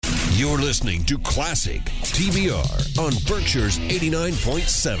You're listening to Classic TBR on Berkshire's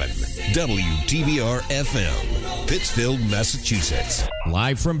 89.7 WTBR FM, Pittsfield, Massachusetts.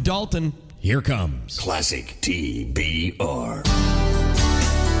 Live from Dalton, here comes Classic TBR.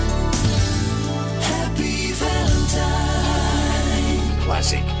 Happy Valentine.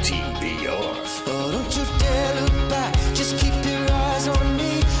 Classic TBR. Oh, don't you dare look back. Just keep your eyes on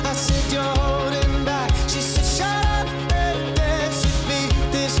me. I said you're holding back. She said, shut up and dance with me.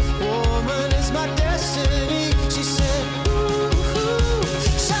 This woman is my destiny. She said, ooh,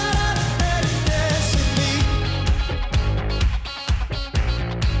 shut up and dance with me.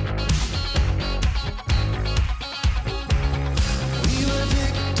 We were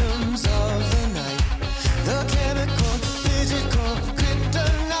victims of the night. The chemical, physical,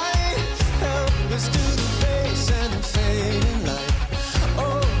 kryptonite. Help us to the base and the fading light.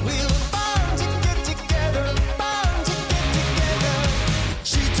 Oh, we were bound to get together, bound to get together.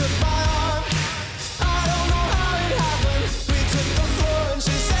 She took my arm, I don't know how it happened. We took the floor and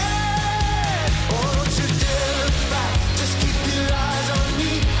she said, oh, don't you dare look back, just keep your eyes on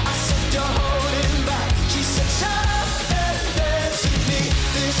me. I said you're holding back. She said shut up and dance with me.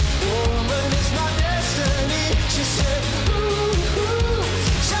 This woman is my destiny. She said, ooh,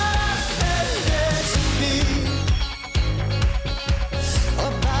 shut up and dance with me. A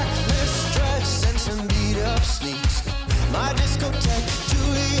backless dress and some beat up sneaks. My discotheque,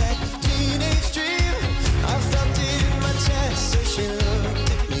 Juliet, teenage dream. I felt it in my chest as she looked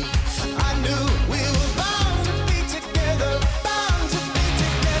at me. I knew we were bound to be together, bound to be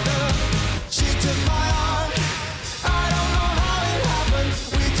together. She took my arm, I don't know how it happened.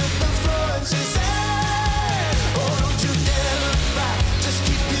 We took the floor and she said, oh, don't you dare look back, just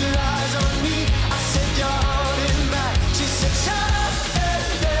keep your eyes on me. I said you're holding back. She said shut up and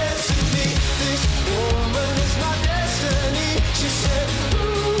dance with me. This woman is my destiny. She said,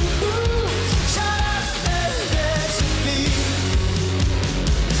 ooh, shut up and dance with me.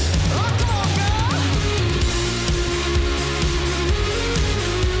 Oh, come on, girl.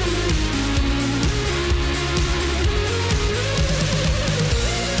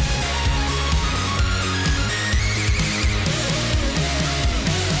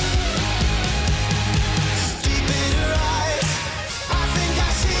 Deep in her eyes, I think I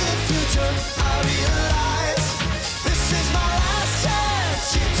see the future. I realize this is my last chance.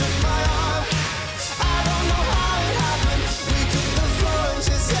 She took my arm, I don't know how it happened. We took the floor and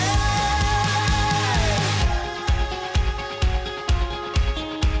she said,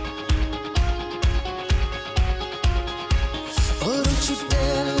 oh, don't you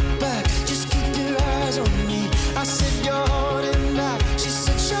dare look back, just keep your eyes on me. I said you're holding back. She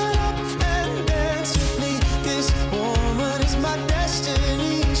said shut up and dance with me. This woman is my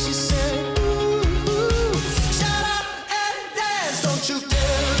destiny. She said, ooh, shut up and dance. Don't you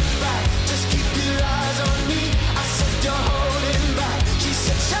dare look back, just keep your eyes on me. I said you're holding back. She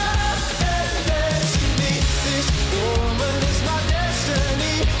said shut up and dance with me. This woman is my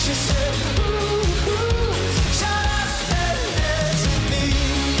destiny. She said, ooh, shut up and dance with me.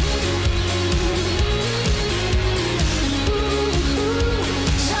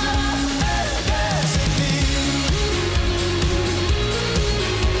 Shut up and dance with me.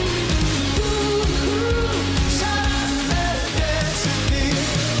 Shut up and dance with me.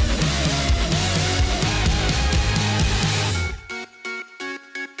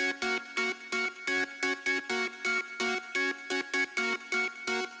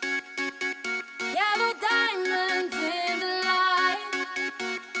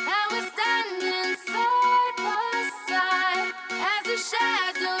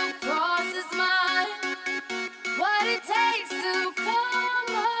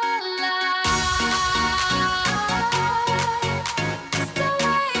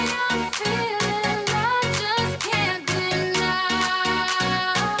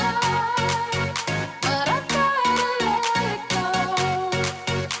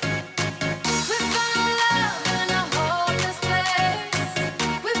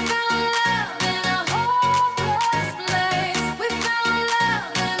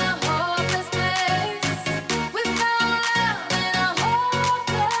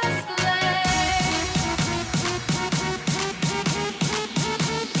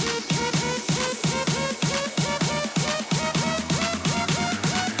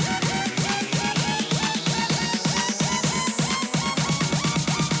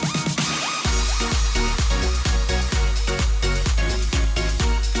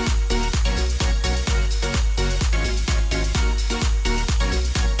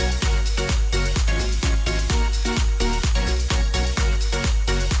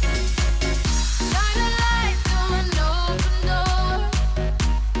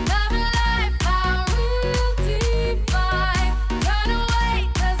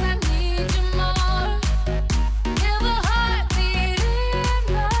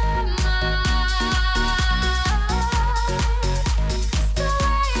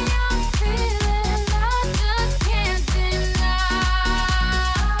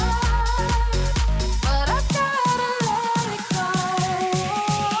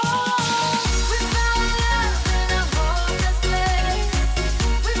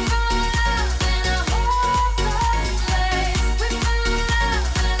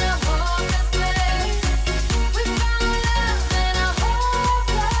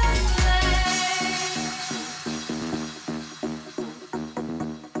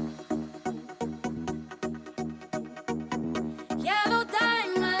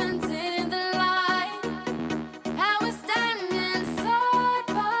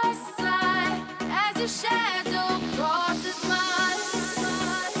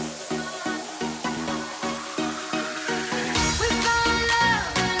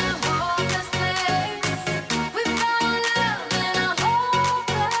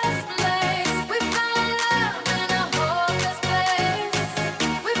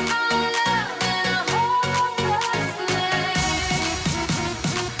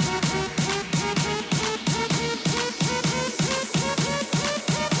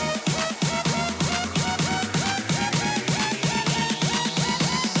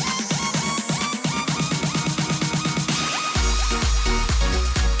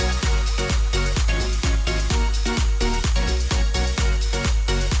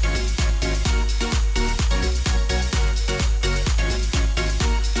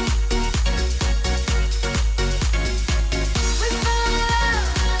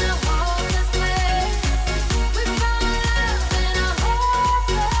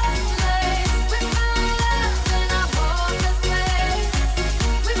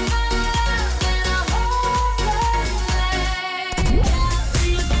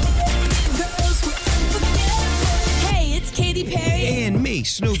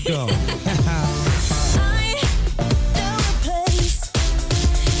 Snoop Dogg. I know a place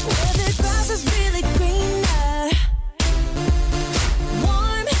where the grass is really greener,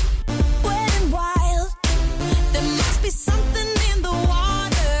 warm, wet and wild. There must be something in the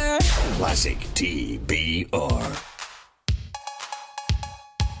water. Classic TBR.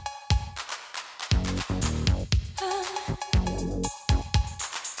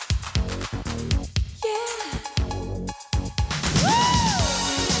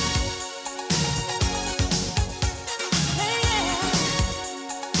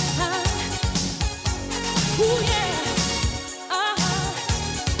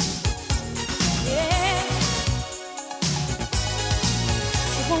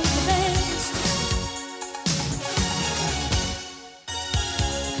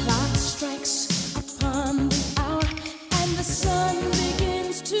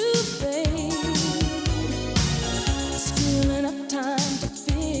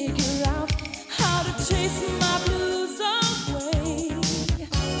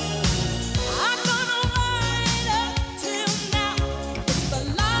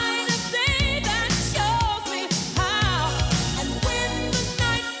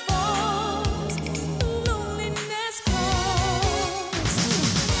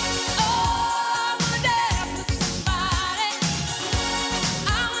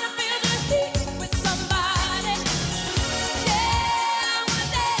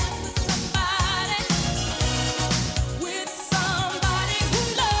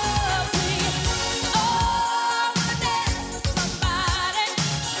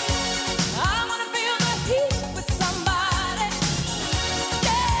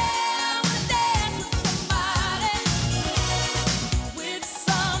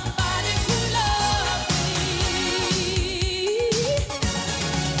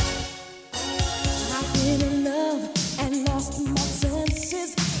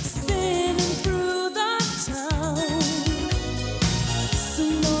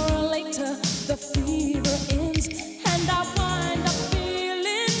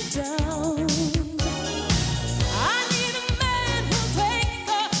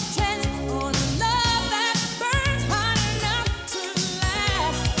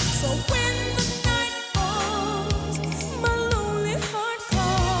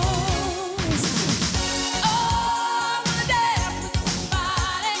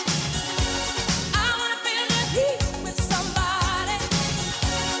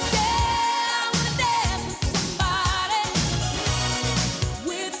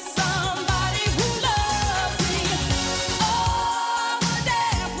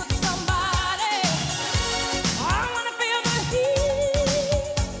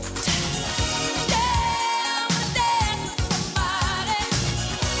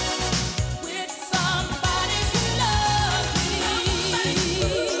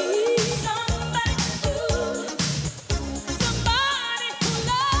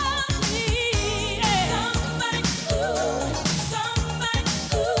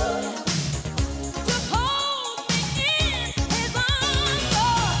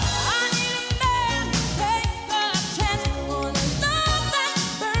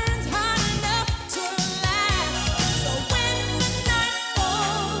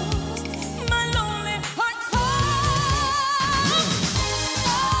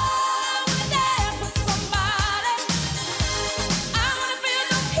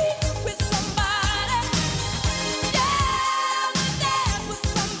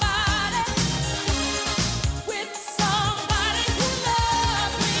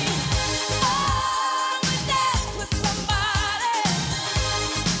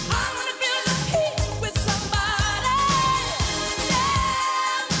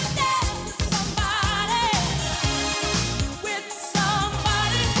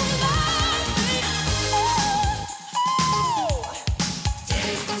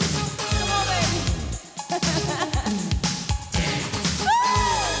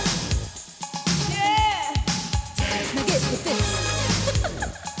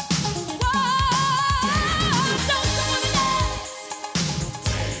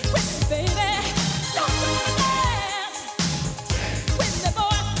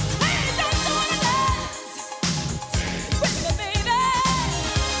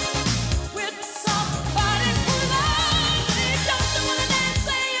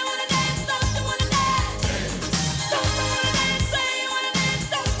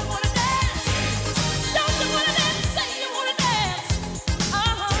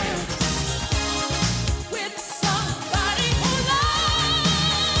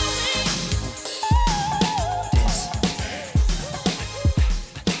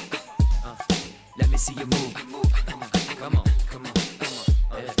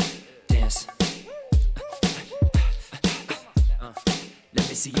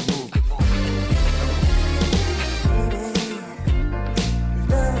 see you move.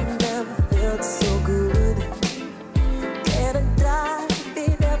 Love never felt so good. And I die if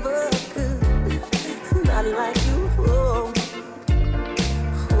it ever could. Not like you, oh,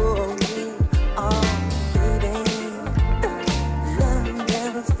 me, oh, baby. Love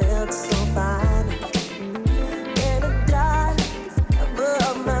never felt so fine. And I die ever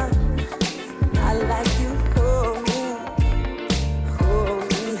mine. Not like you, oh, me.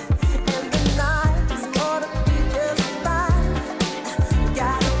 And the night is gonna be just fine.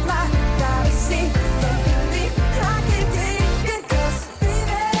 Gotta fly, gotta see, baby, I can take it. 'Cause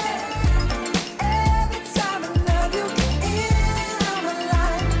baby, every time I love you, in on my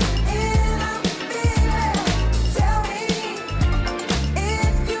line, in on baby. Tell me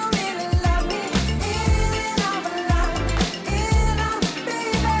if you really love me, in on my line, in on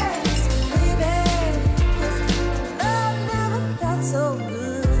baby. Love never felt so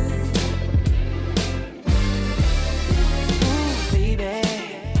good. Ooh, baby,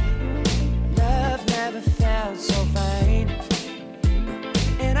 love never felt so fine.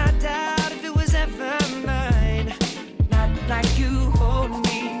 And I doubt if it was ever mine. Not like you hold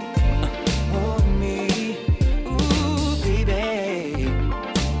me, hold me. Ooh, baby,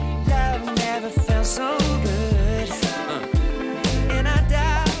 love never felt so good. And I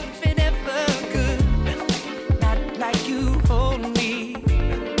doubt if it ever could. Not like you hold me,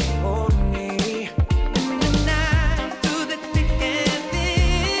 hold me. In the night, through the thick and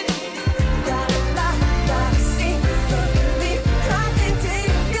thin. Gotta fly, gotta see, baby, I can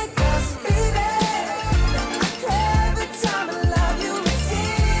take it. 'Cause baby, every time I love you, it's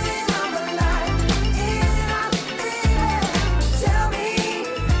in on my line, in on baby. Tell me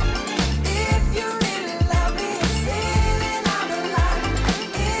if you really love me, it's in on my line,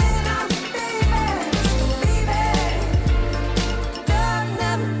 in on baby. Love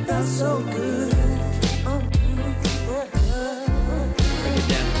never felt so good. Break it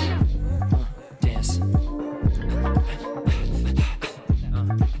down. Dance.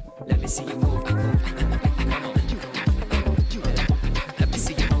 Let me see you move. Come on. Let me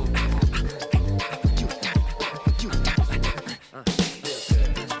see you move.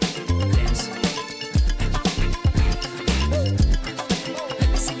 Dance. Let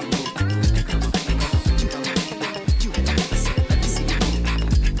me see you move. Let me see you move.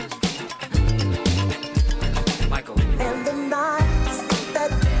 Michael. And the night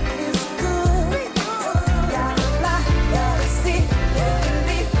that is good. Gotta fly, gotta see,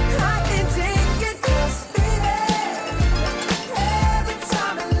 baby, I can take it. 'Cause baby, every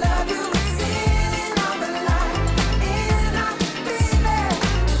time I love you, it's in on my line, in on baby.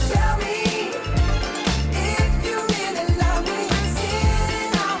 Tell me if you really love me, it's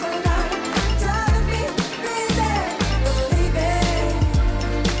in on my line. Tell me, baby, 'cause baby,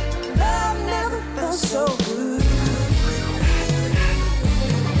 love never felt so good.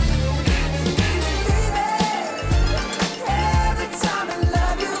 Every time I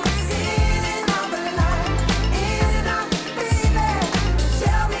love you, it's in on my line, in on baby.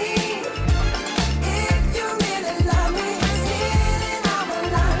 Tell me if you really love me, it's in on my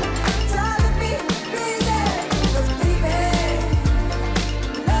line. Tell me, baby, 'cause baby,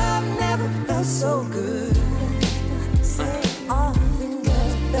 love never felt so good. Say all it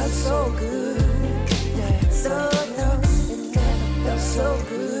never felt so good. So no, it never felt so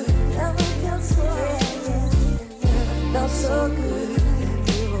good. Never felt so good. Felt so good.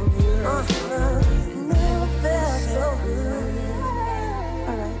 Never felt so good.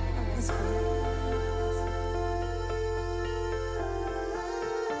 All right, let's go.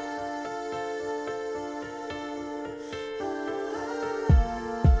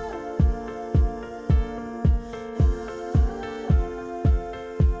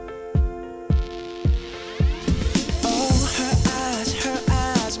 Oh, her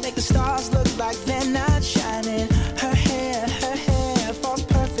eyes make the stars look like they're not shining. Her hair falls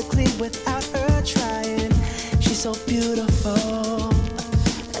perfectly without her trying. She's so beautiful,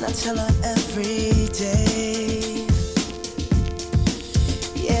 and I tell her every day.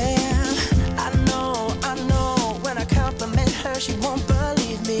 Yeah, I know, when I compliment her, she won't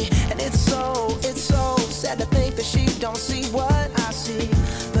believe me. And it's so sad to think that she don't see what I see.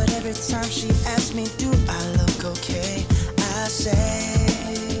 But every time she asks me, do I look okay? I say,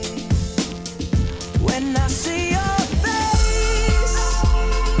 when I see your face,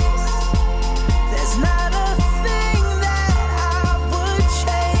 there's not a thing that I would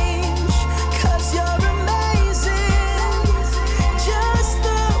change. 'Cause you're amazing.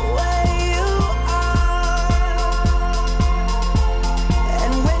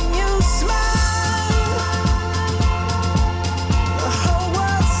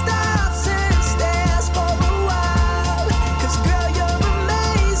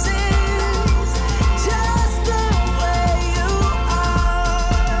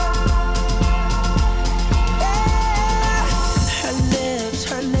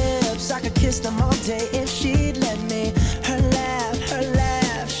 lips, I could kiss them all day if she'd let me. Her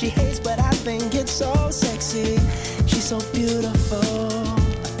laugh, she hates but I think it's so sexy. She's so beautiful,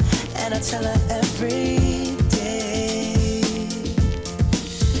 and I tell her every day.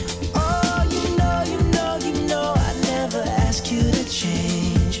 Oh, you know, I never ask you to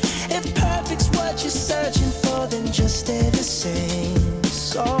change. If perfect's what you're searching for, then just stay the same.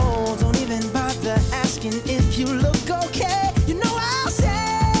 So don't even bother asking if you look okay. You know I'll say,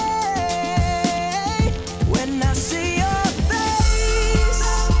 when I see your face,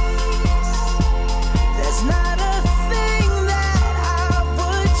 there's not a thing that I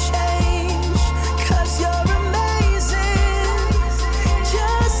would change, 'cause you're amazing,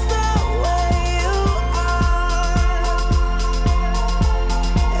 just the way you are.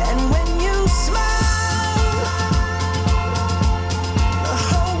 And when you smile, the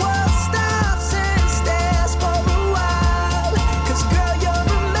whole world stops and stares for a while. 'Cause girl, you're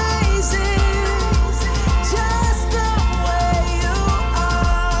amazing, just the way you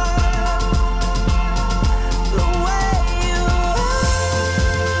are. The way you are.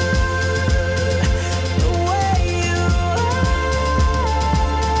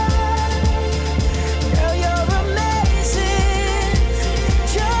 Girl, you're amazing,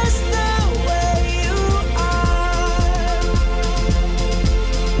 just the way you are.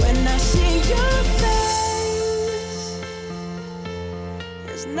 When I see your face,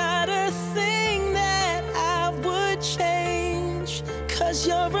 there's not a thing that I would change, 'cause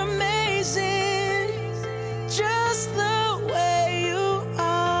you're amazing, just the way you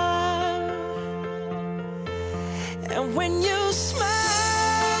are. And when you smile,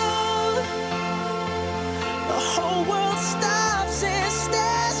 the whole world stops and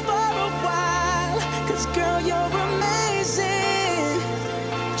stares for a while. 'Cause girl, you're amazing,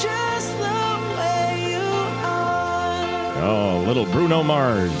 just the way you are. Oh, little Bruno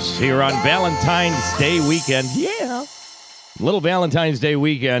Mars here on Valentine's Day weekend. Yeah. Little Valentine's Day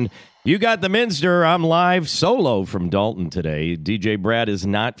weekend. You got the Minster. I'm live solo from Dalton today. DJ Brad is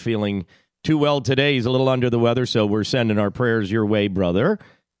not feeling too well today. He's a little under the weather, so we're sending our prayers your way, brother,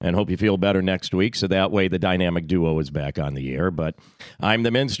 and hope you feel better next week, so that way the dynamic duo is back on the air. But I'm the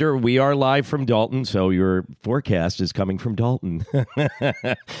Minster. We are live from Dalton, so your forecast is coming from Dalton.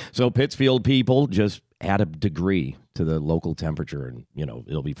 So Pittsfield people, just add a degree to the local temperature, and, you know,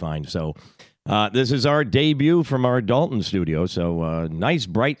 it'll be fine. So this is our debut from our Dalton studio, so nice,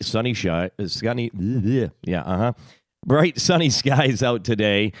 bright, sunny bright, sunny skies out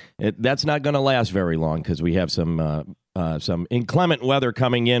today. That's not going to last very long because we have some inclement weather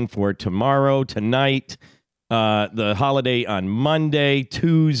coming in for tomorrow, tonight, the holiday on Monday,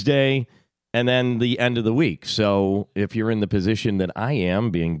 Tuesday, and then the end of the week. So if you're in the position that I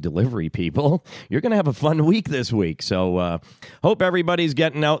am, being delivery people, you're going to have a fun week this week. So hope everybody's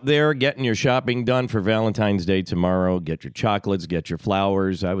getting out there, getting your shopping done for Valentine's Day tomorrow. Get your chocolates, get your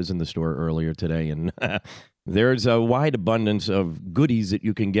flowers. I was in the store earlier today, and there's a wide abundance of goodies that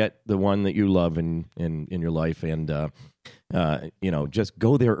you can get the one that you love in your life. And, just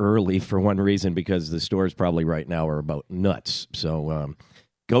go there early for one reason, because the stores probably right now are about nuts. So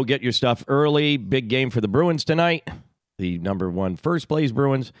go get your stuff early. Big game for the Bruins tonight, the number one first place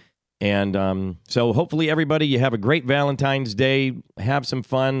Bruins. And so hopefully everybody, you have a great Valentine's Day. Have some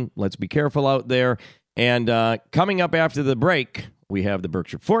fun. Let's be careful out there. And coming up after the break, we have the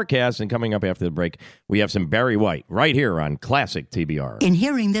Berkshire Forecast, and coming up after the break, we have some Barry White right here on Classic TBR. In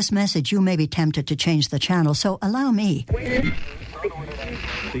hearing this message, you may be tempted to change the channel, so allow me.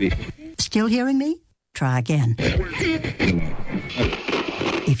 Still hearing me? Try again.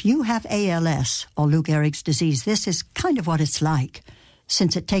 If you have ALS, or Lou Gehrig's disease, this is kind of what it's like,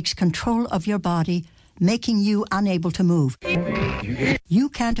 since it takes control of your body, making you unable to move. You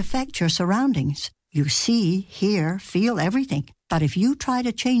can't affect your surroundings. You see, hear, feel everything. But if you try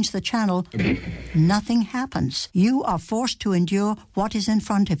to change the channel, nothing happens. You are forced to endure what is in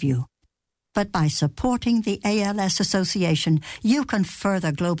front of you. But by supporting the ALS Association, you can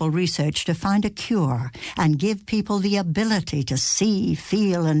further global research to find a cure and give people the ability to see,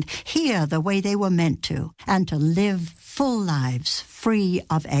 feel, and hear the way they were meant to, and to live full lives free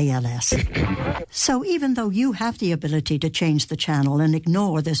of ALS. So even though you have the ability to change the channel and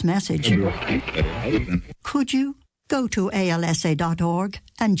ignore this message, could you go to alsa.org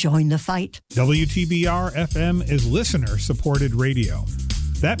and join the fight? WTBR-FM is listener-supported radio.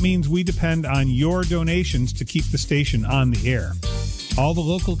 That means we depend on your donations to keep the station on the air. All the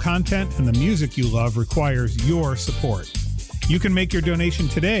local content and the music you love requires your support. You can make your donation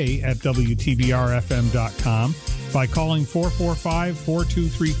today at WTBRFM.com by calling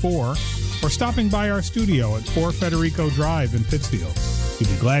 445-4234 or stopping by our studio at 4 Federico Drive in Pittsfield. You'll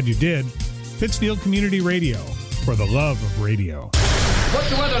be glad you did. Pittsfield Community Radio, for the love of radio.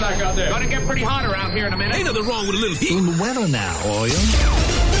 What's the weather like out there? Gonna get pretty hot around here in a minute. Ain't nothing wrong with a little heat. In the weather now, Oil.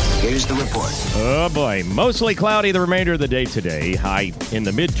 Here's the report. Oh, boy. Mostly cloudy the remainder of the day today. High in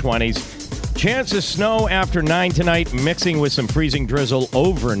the mid-20s. Chance of snow after 9 tonight, mixing with some freezing drizzle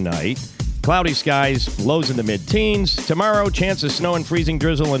overnight. Cloudy skies, lows in the mid-teens. Tomorrow, chance of snow and freezing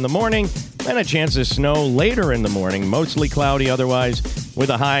drizzle in the morning. Then a chance of snow later in the morning. Mostly cloudy otherwise, with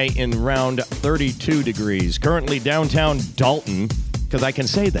a high in around 32 degrees. Currently downtown Dalton, because I can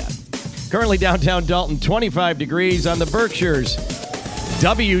say that. Currently downtown Dalton, 25 degrees on the Berkshires.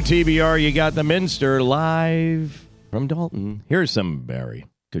 WTBR, you got the Minster live from Dalton. Here's some Barry,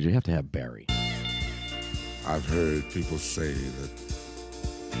 because you have to have Barry. I've heard people say that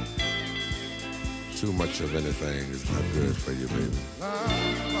too much of anything is not good for you, baby.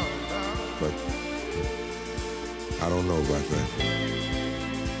 But I don't know about that.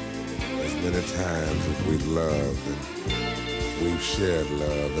 As many times as we've loved and we've shared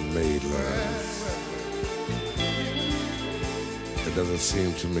love and made love, it doesn't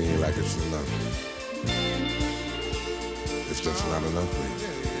seem to me like it's enough. It's just not enough, baby.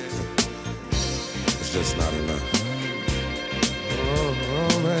 It's just not enough. Oh,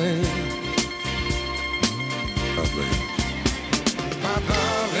 baby. Oh, baby. My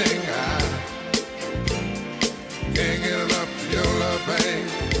darling, I can't get enough of your love, baby.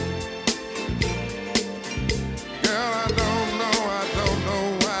 Girl, I don't know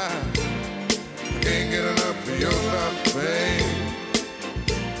why. I can't get enough of your love, baby.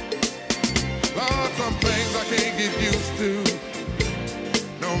 Lord, some things I can't get used to,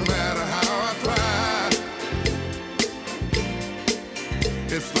 no matter how I try.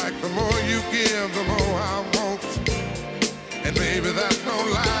 It's like the more you give, the more I want. And baby, that's no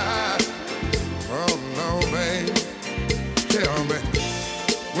lie. Oh no, babe. Tell me,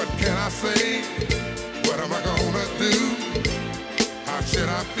 what can I say? What am I gonna do? How should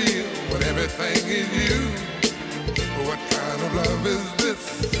I feel when everything is you? What kind of love is this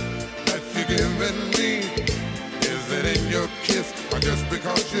that you're giving me? Is it in your kiss or just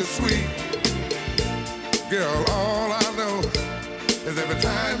because you're sweet? Girl, all I know is every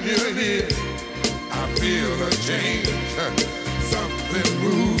time you're here, I feel a change, something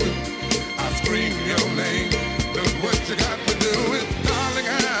moving. I scream your name. Look what you got to do is, darling, I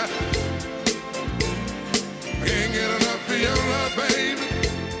can't get enough of your love, baby.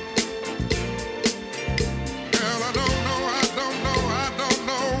 Girl, I don't know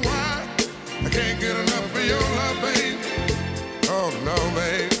why I can't get enough of your love, baby. Oh no,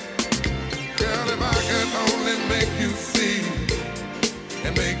 baby. Girl, if I could only make you see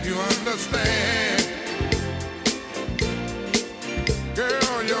and make you understand.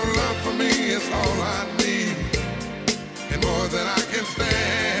 Girl, your love for me is all I need, and more than I can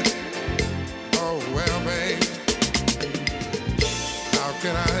stand. Oh, well, babe, how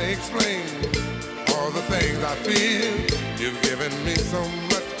can I explain all the things I feel? You've given me so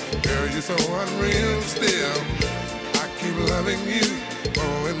much, girl, you're so unreal still. I keep loving you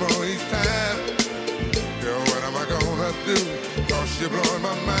more and more each time. Girl, what am I gonna do? 'Cause you're blowing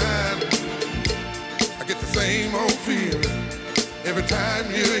my mind. I get the same old feeling every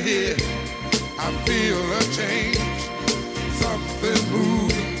time you're here. I feel a change, something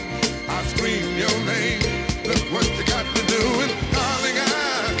moving. I scream your name. Look what you got to do, and darling, I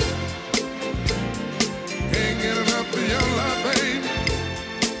can't get enough of your love, baby.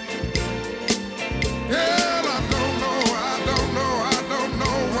 Girl, I don't know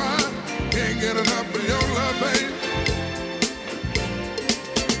why. Can't get enough of your love, baby.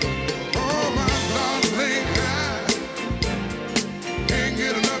 Oh, my darling, I can't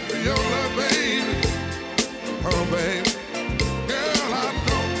get enough of your love, baby. Oh, baby. Girl, I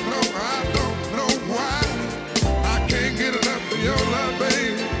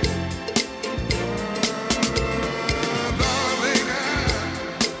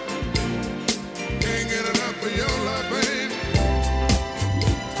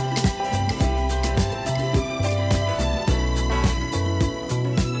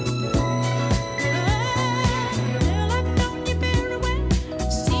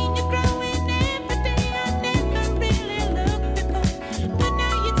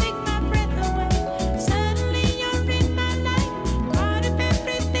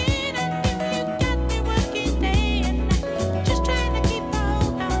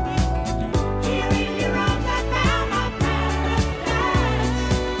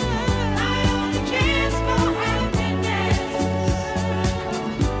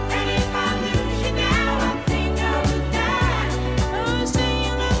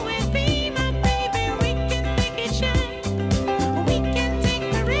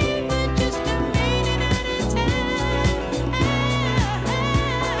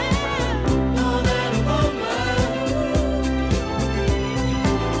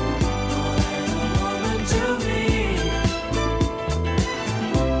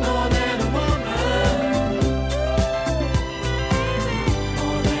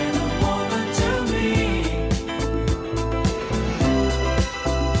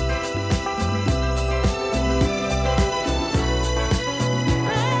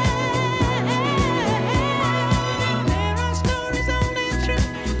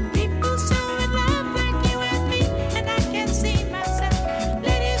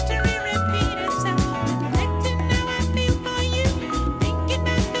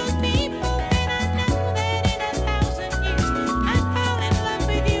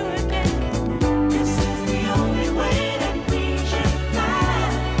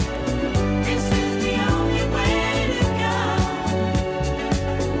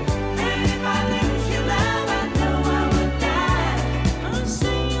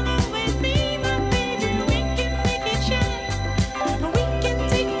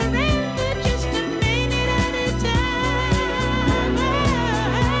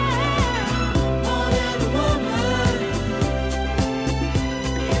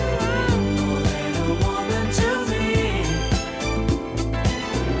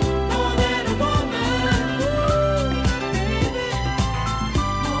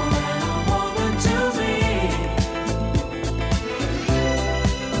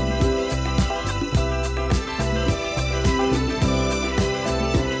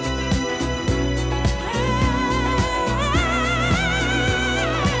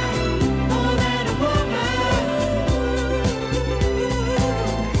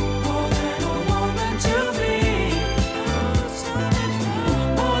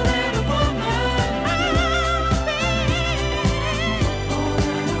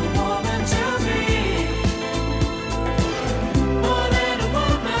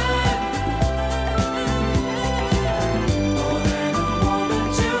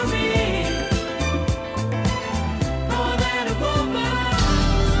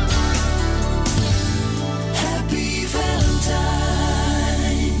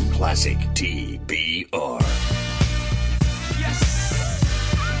Classic TBR. Yes,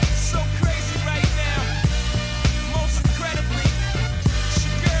 so crazy right now. Most incredibly, it's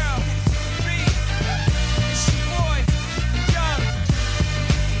your girl, B. It's your boy, Young.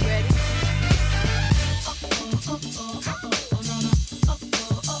 You ready?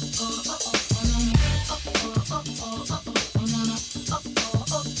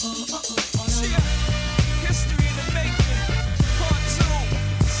 History in the making, part 2.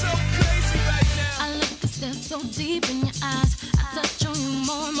 So crazy right now. I look to stare so deep in your eyes. I touch on you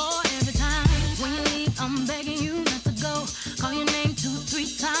more and more every time. When you leave, I'm begging you not to go. Call your name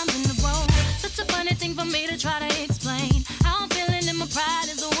 2-3 times in a row. Such a funny thing for me to try to explain. How I'm feeling and my pride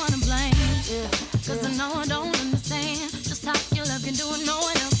is the one to blame. Cause I know I don't understand just how your love can do it, no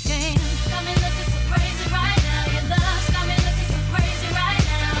one else can. Got me looking so crazy right now. Your love's got me looking so crazy right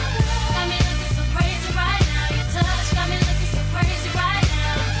now. Got me looking so crazy right now. Your touch got me looking so crazy right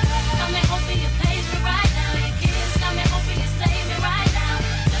now. Got me hoping you page me right now. Your kiss got me hoping you save me right now.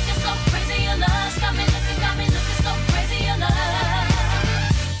 Looking so crazy, your love's got me looking so crazy, your love.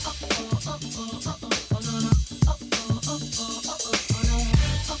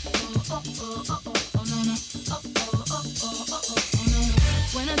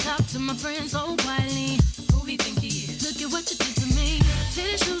 When I talk to my friends so quietly, who he think he is? Look at what you did to me.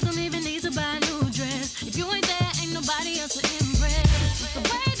 Fitted shoes don't even need to buy a new dress. If you ain't there, ain't nobody else to impress. It's the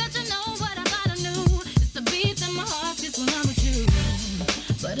way that you know what I thought I knew. It's the beat that my heart gets when I'm with you.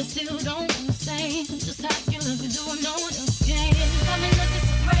 But I still don't understand just how you look and do what no one else can. Got me looking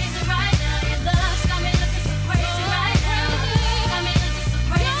so crazy right now. Your love's got me looking so crazy right now. Got me looking so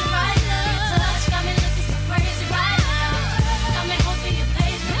crazy right now. Your touch got me looking so crazy right now. Got me hoping you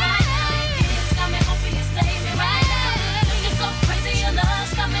page me right now. Your kiss got me hoping you save me right now. Looking so crazy, your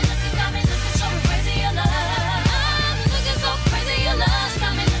love's got me looking so crazy, your love. Looking so crazy, your love's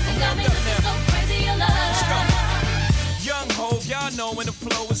got me looking so crazy, your love. Young Hov, y'all know when the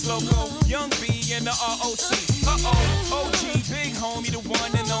flow is loco. Young B and the ROC. OG, big homie, the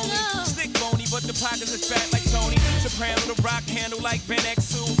one and only. Stick bony, but the pockets is fat like Tony. Soprano, the rock handle like Ben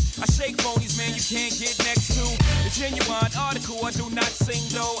X2. I shake phonies, man, you can't get next to. The genuine article, I do not sing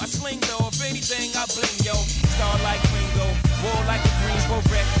though. I sling though, if anything, I bling yo. Star like Ringo, war like a Greensboro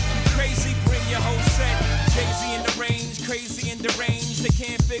wreck. Crazy, bring your whole set. Jay-Z in the range, crazy in the range. They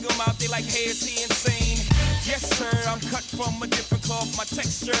can't figure him out, they like, hey, is he insane? Yes, sir, I'm cut from a different cloth. My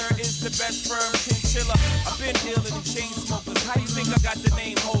texture is the best firm chinchilla. I've been iller than chain smokers. How you think I got the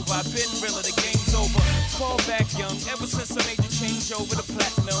name over? I've been realer, the game's over. Fall back young, ever since I made the change over to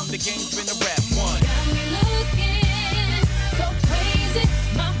platinum, the game's been a rap one. Got me looking so crazy,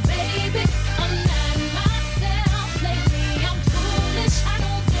 my baby. I'm not myself lately. I'm foolish. I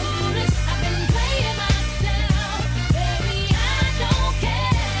don't do this. I've been playing myself, baby. I don't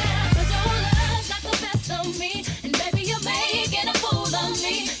care. 'Cause your love's got the best of me, and baby, you're making a fool of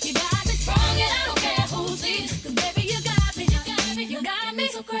me. You got me strong, and I don't care who sees. 'Cause baby, you got me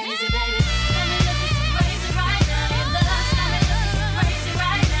so crazy, baby. Got me looking so crazy right now. Your love's got me looking so crazy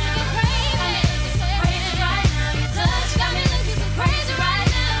right now. Got me looking so crazy right now. Your touch got me looking so crazy right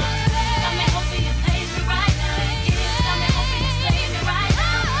now. Got me hoping you page me right now. Your kiss got me hoping you save me right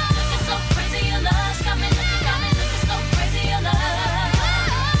now. Looking so crazy, your love's got me looking so crazy, your love.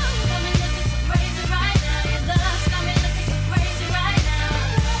 Got me looking so crazy right now. Your love's got me looking so crazy right now.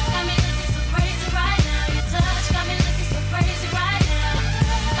 Got me looking so crazy right now. Your touch got me looking so crazy right now.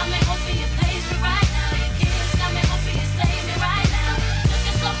 Got me hoping you page me right now. Your kiss got me hoping you save me right now.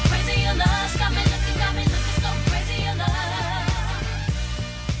 Looking so crazy, your love's got me looking so crazy, your love.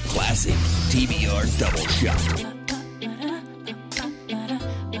 Classic TBR Double Shot.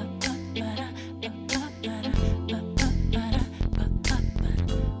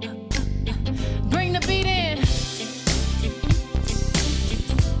 Bring the beat in.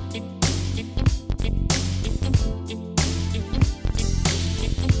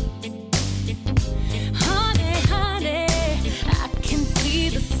 Honey, honey, I can see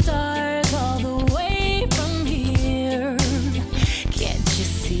the stars all the way from here. Can't you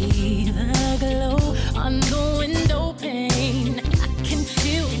see the glow on the window?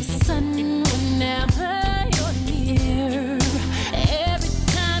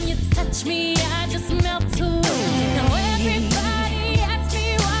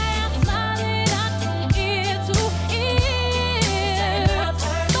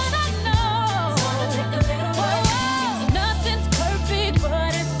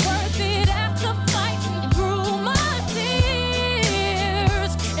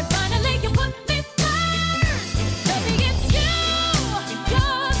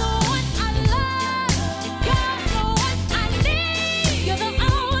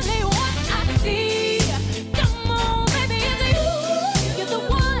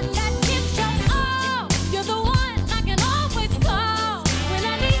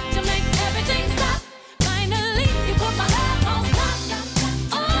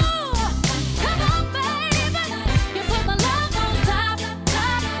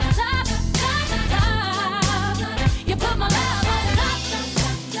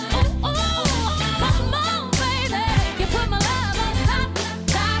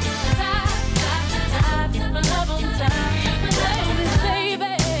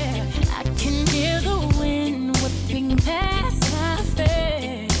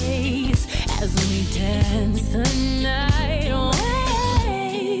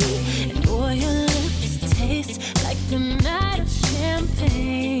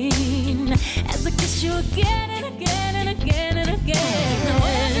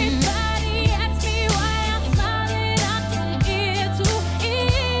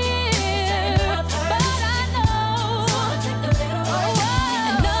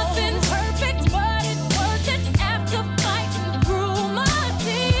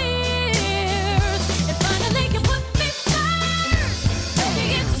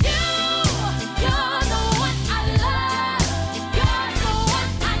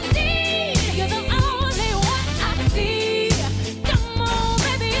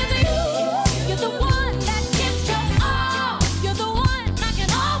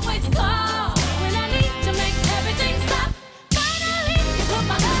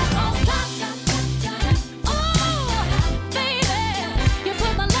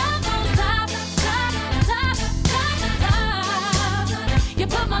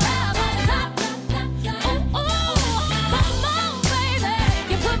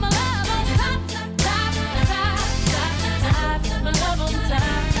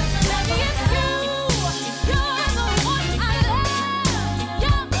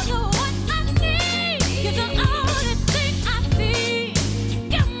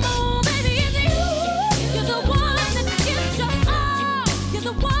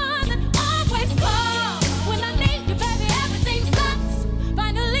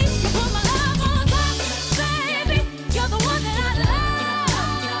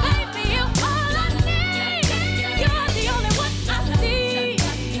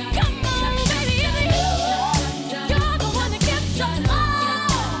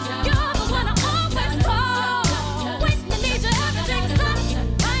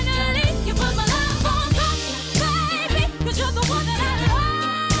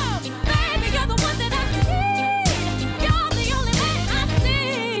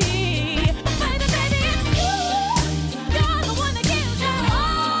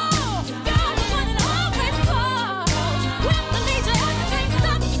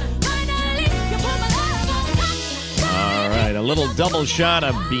 a little double shot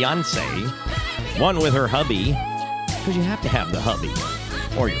of Beyonce. One with her hubby, because you have to have the hubby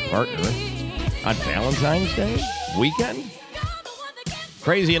or your partner on Valentine's Day weekend.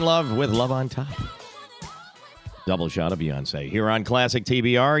 Crazy in Love with Love on Top. Double shot of Beyonce. Here on Classic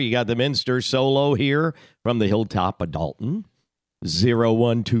TBR, you got the Minster Solo here from the Hilltop of Dalton.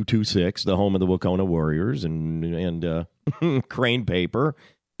 01226, the home of the Wacona Warriors, and Crane Paper,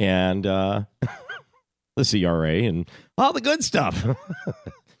 and the CRA, and all the good stuff.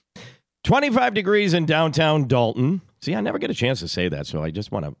 25 degrees in downtown Dalton. See, I never get a chance to say that, so I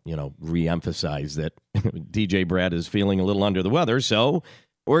just want to, reemphasize that DJ Brad is feeling a little under the weather, so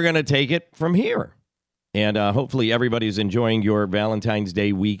we're going to take it from here. And hopefully everybody's enjoying your Valentine's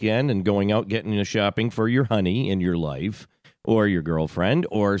Day weekend and going out getting into shopping for your honey in your life, or your girlfriend,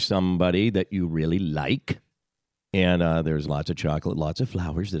 or somebody that you really like. And there's lots of chocolate, lots of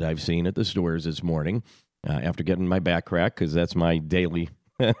flowers that I've seen at the stores this morning after getting my back crack, because that's my daily,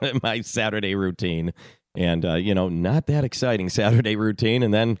 my Saturday routine. And, not that exciting Saturday routine,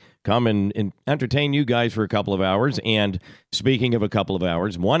 and then come and entertain you guys for a couple of hours. And speaking of a couple of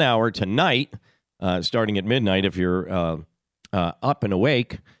hours, 1 hour tonight, starting at midnight, if you're up and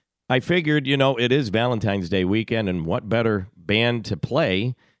awake, I figured, it is Valentine's Day weekend, and what better band to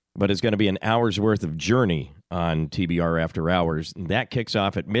play, but it's going to be an hour's worth of Journey on TBR After Hours. That kicks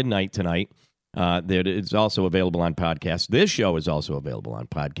off at midnight tonight. It's also available on podcast. This show is also available on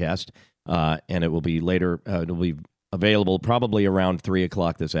podcast, and it will be later. It'll be available probably around 3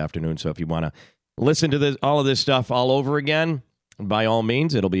 o'clock this afternoon. So if you want to listen to all of this stuff all over again, by all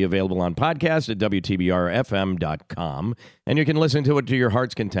means, it'll be available on podcast at WTBRFM.com, and you can listen to it to your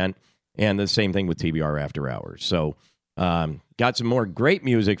heart's content, and the same thing with TBR After Hours. So got some more great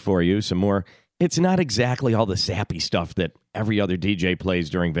music for you, some more. It's not exactly all the sappy stuff that every other DJ plays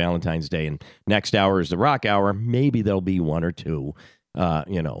during Valentine's Day, and next hour is the rock hour. Maybe there'll be one or two,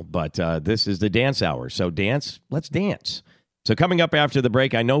 but this is the dance hour. So let's dance. So coming up after the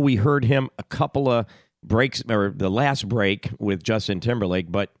break, I know we heard him a couple of breaks, or the last break with Justin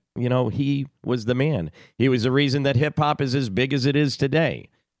Timberlake, but he was the man. He was the reason that hip hop is as big as it is today.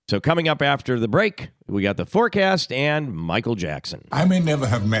 So coming up after the break, we got the forecast and Michael Jackson. I may never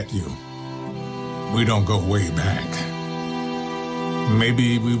have met you. We don't go way back.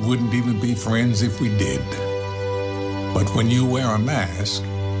 Maybe we wouldn't even be friends if we did. But when you wear a mask,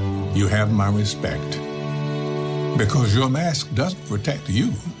 you have my respect. Because your mask doesn't protect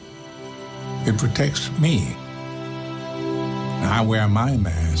you. It protects me. I wear my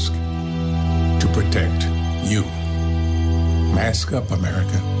mask to protect you. Mask up,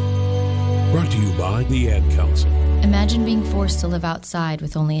 America. Brought to you by the Ad Council. Imagine being forced to live outside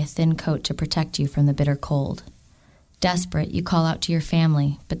with only a thin coat to protect you from the bitter cold. Desperate, you call out to your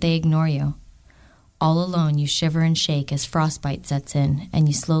family, but they ignore you. All alone, you shiver and shake as frostbite sets in, and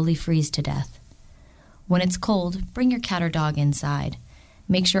you slowly freeze to death. When it's cold, bring your cat or dog inside.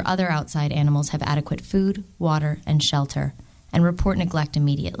 Make sure other outside animals have adequate food, water, and shelter, and report neglect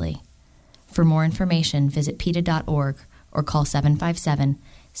immediately. For more information, visit PETA.org or call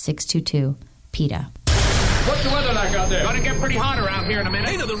 757-622-PETA. What's the weather like out there? Gonna get pretty hot around here in a minute.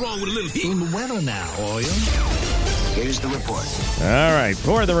 Ain't nothing wrong with a little heat. In the weather now, Oil. Here's the report. All right,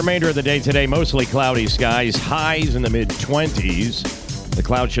 for the remainder of the day today, mostly cloudy skies, highs in the mid-20s. The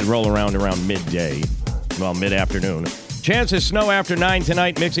clouds should roll around midday, mid-afternoon. Chance of snow after 9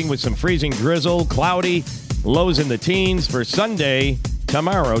 tonight, mixing with some freezing drizzle, cloudy, lows in the teens. For Sunday,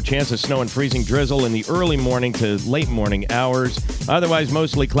 tomorrow, chance of snow and freezing drizzle in the early morning to late morning hours. Otherwise,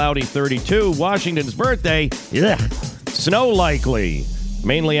 mostly cloudy, 32. Washington's birthday, snow likely.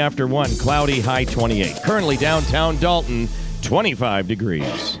 Mainly after 1, cloudy, high 28. Currently downtown Dalton, 25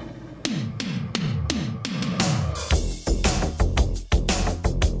 degrees.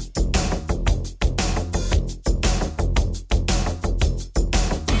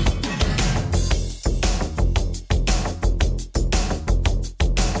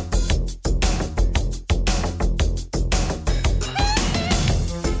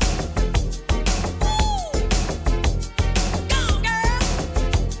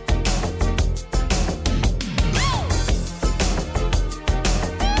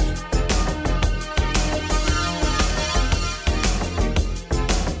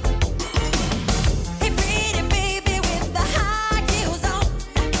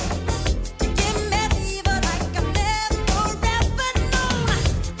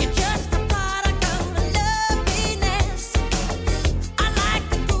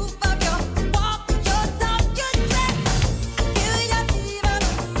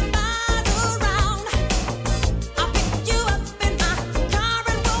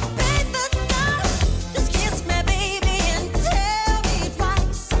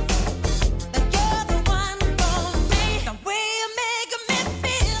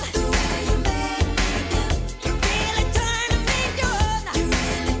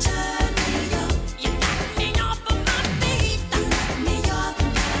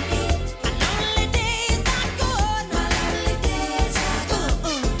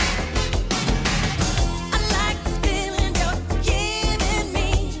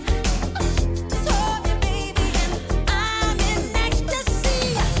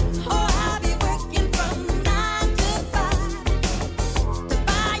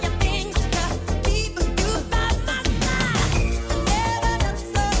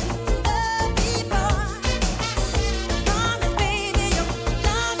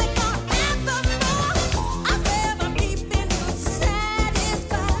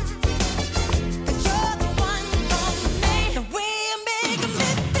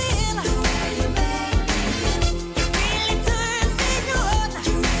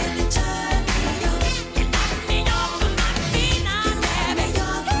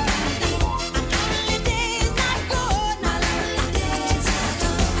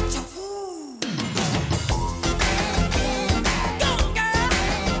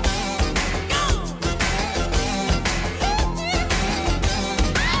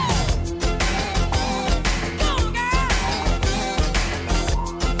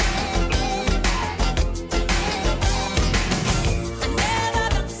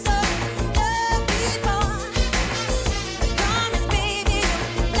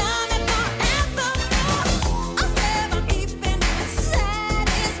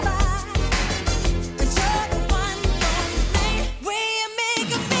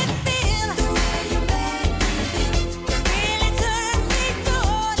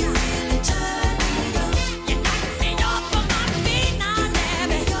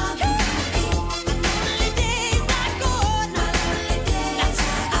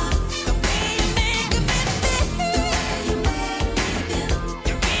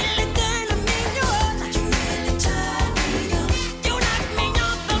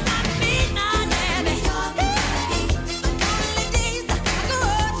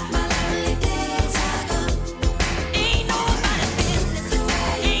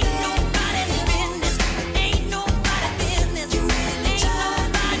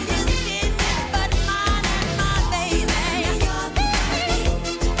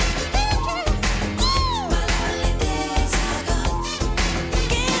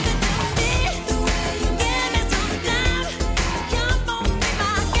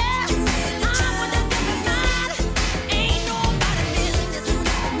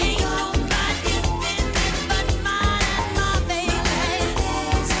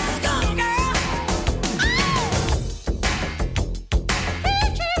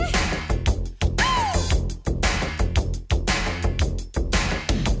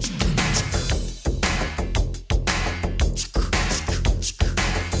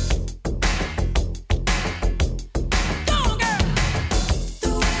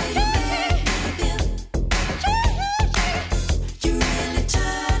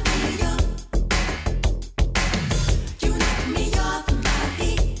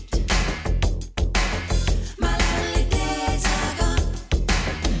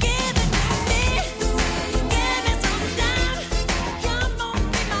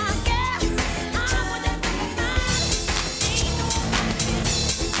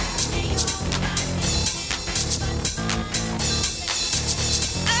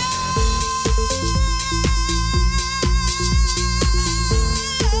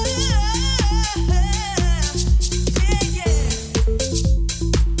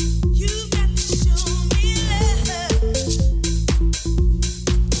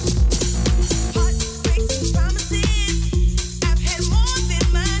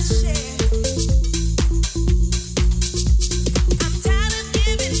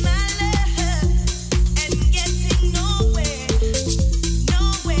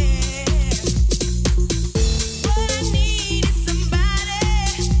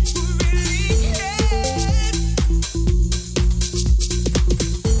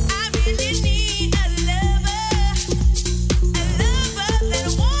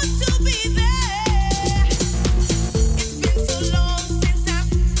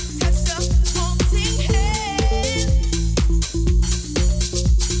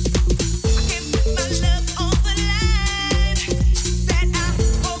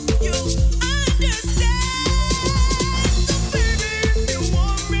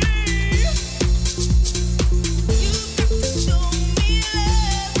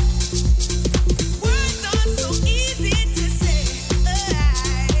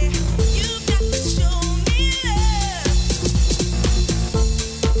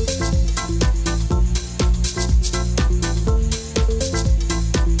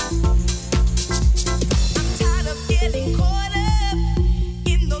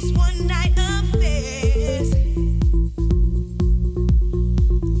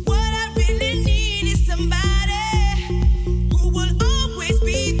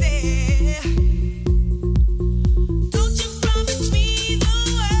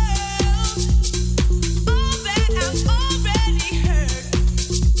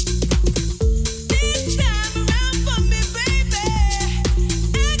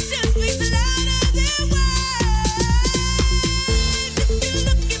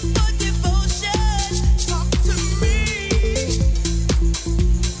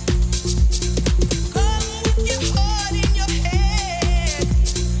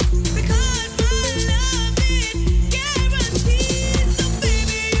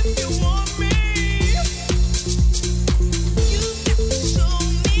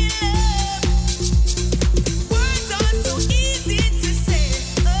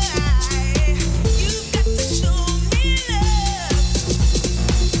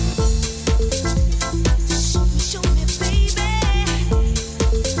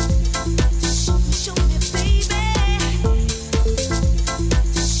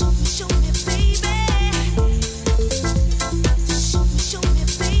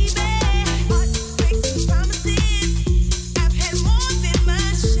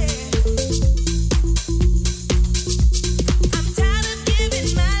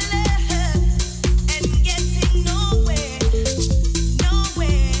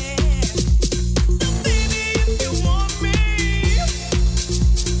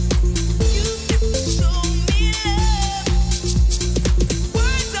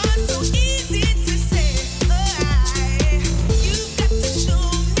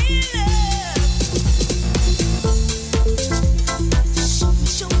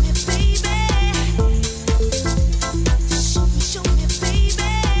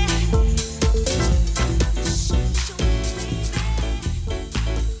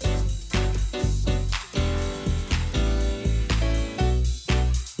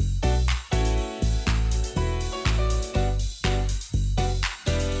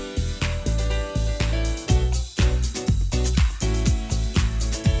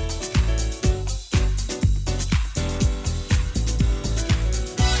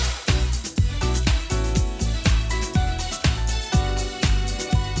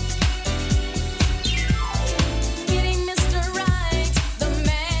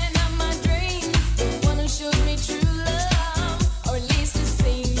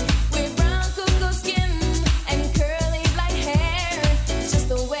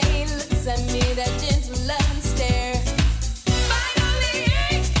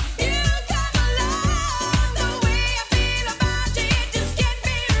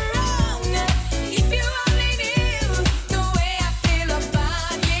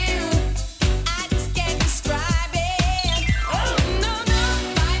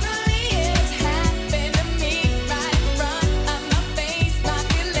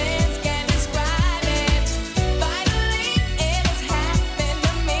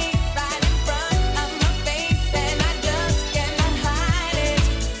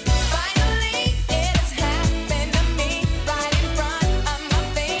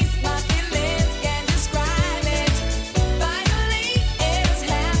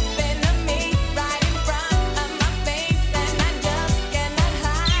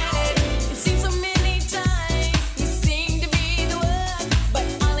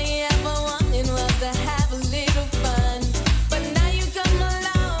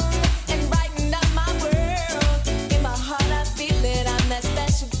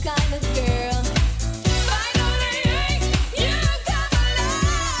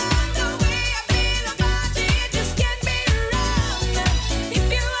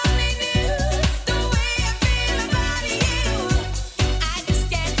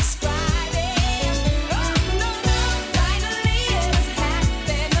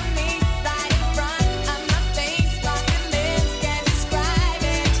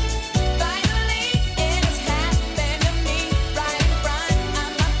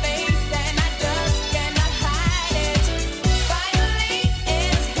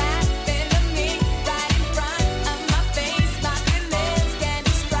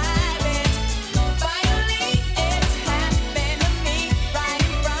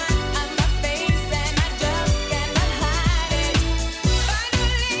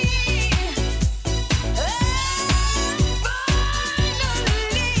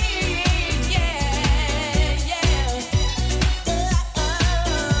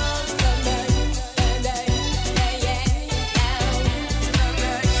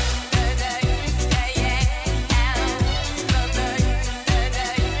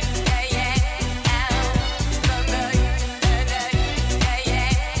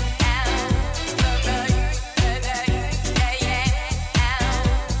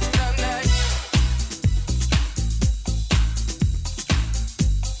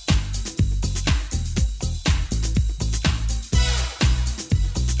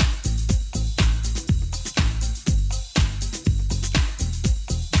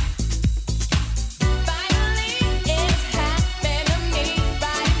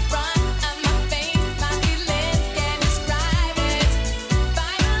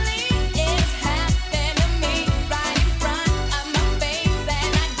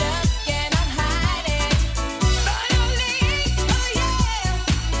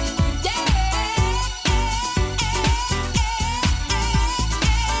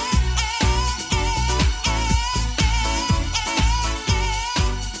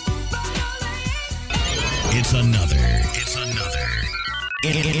 It's another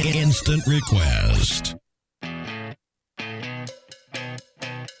instant request.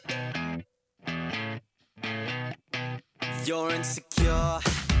 You're insecure,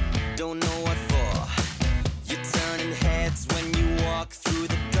 don't know what for. You're turning heads when you walk through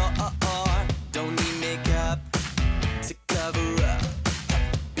the door. Don't need makeup to cover up.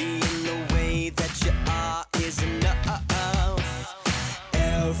 Being the way that you are is enough.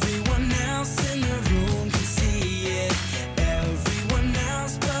 Everyone else in the room can see it. Everyone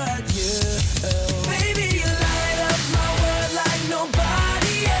else but you. Baby, you light up my world like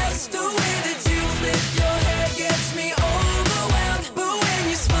nobody else. The way that you flip your hair gets me overwhelmed. But when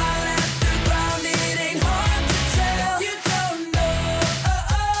you smile at the ground, it ain't hard to tell. You don't know,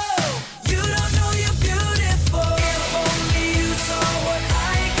 you don't know you're beautiful. If only you saw what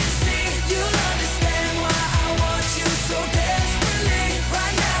I can see, you'll understand why I want you so desperately.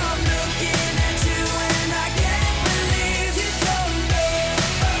 Right now I'm looking at you and I can't believe you don't know,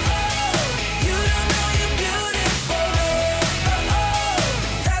 you don't know you're beautiful.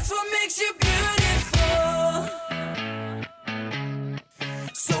 That's what makes you beautiful.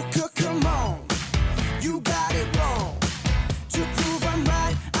 So come on, you got it wrong. To prove I'm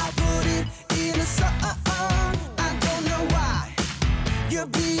right, I put it in a song. I don't know why you're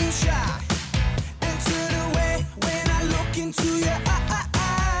being shy and turn away when I look into your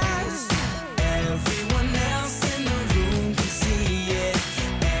eyes. Everyone else in the room can see it.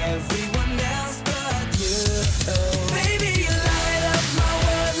 Everyone else but you. Baby, you light up my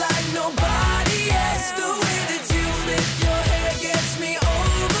world like nobody else. The way that you flip your hair gets me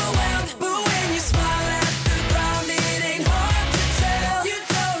overwhelmed. But when you smile at the ground, it ain't hard to tell. You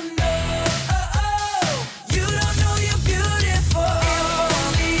don't know, you don't know you're beautiful. If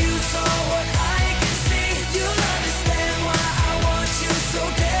only you saw what I can see, you'll understand why I want you so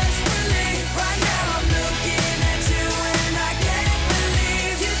desperately. Right now I'm looking at you and I can't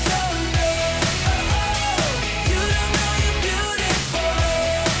believe you don't know, you don't know you're beautiful.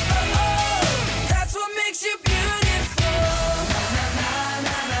 That's what makes you beautiful.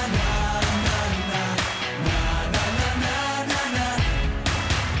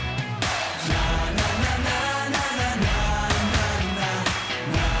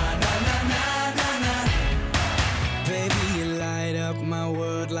 Baby, you light up my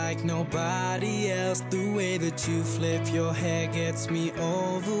world like nobody else. The way that you flip your hair gets me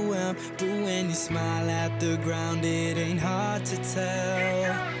overwhelmed. But when you smile at the ground, it ain't hard to tell.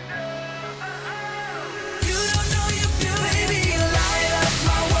 You don't know you're beautiful. Baby, you light up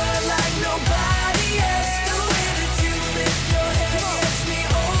my world like nobody else. The way that you flip your hair gets me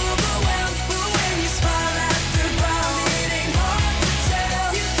overwhelmed. But when you smile at the ground, it ain't hard to tell.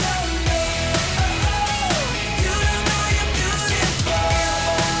 You don't know, you don't know you're beautiful. If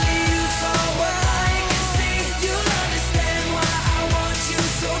only you saw what I can see, you'll understand why I want you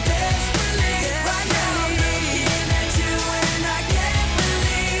so desperately. Right now I'm looking at you and I can't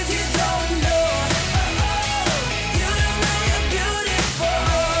believe you don't know, you don't know you're beautiful.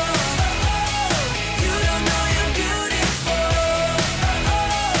 You don't know you're beautiful.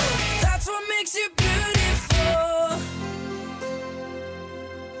 That's what makes you beautiful.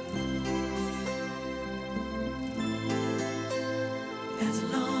 As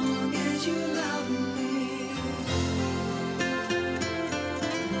long as you love me.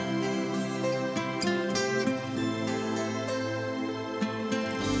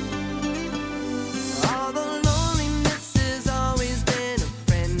 Although loneliness has always been a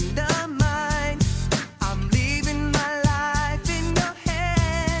friend of mine, I'm leaving my life in your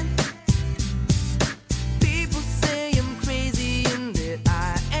hands. People say I'm crazy and that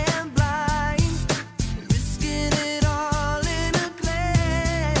I am blind, risking it all in a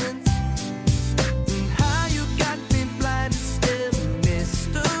glance.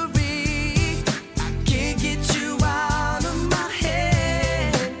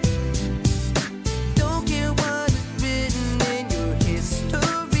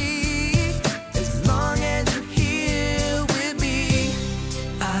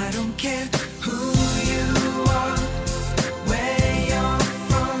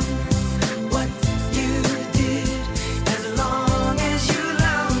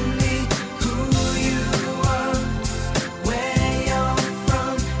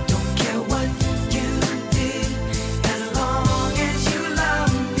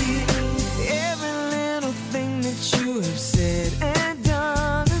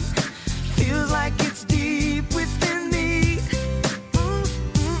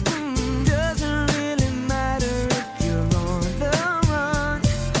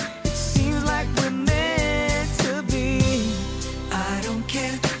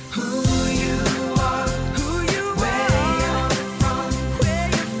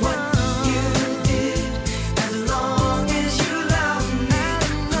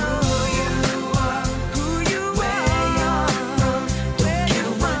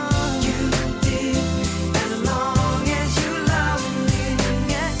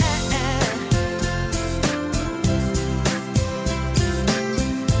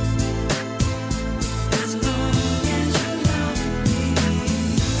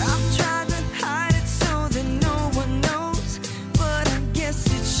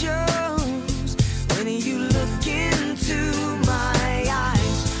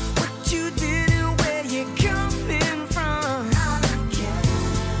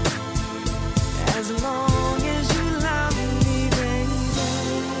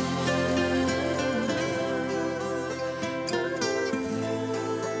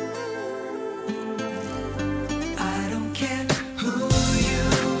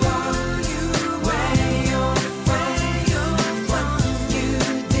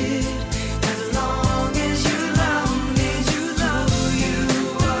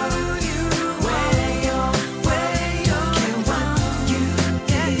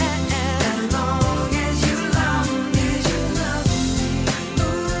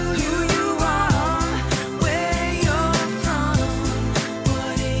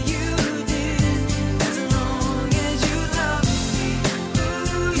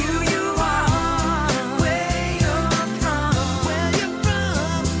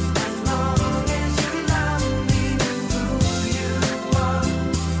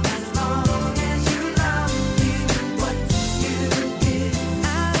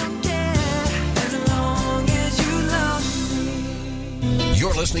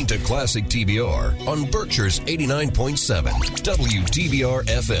 Classic TBR on Berkshire's 89.7 WTBR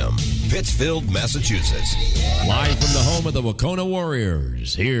FM, Pittsfield, Massachusetts. Live from the home of the Wacona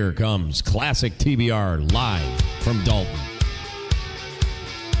Warriors, here comes Classic TBR live from Dalton.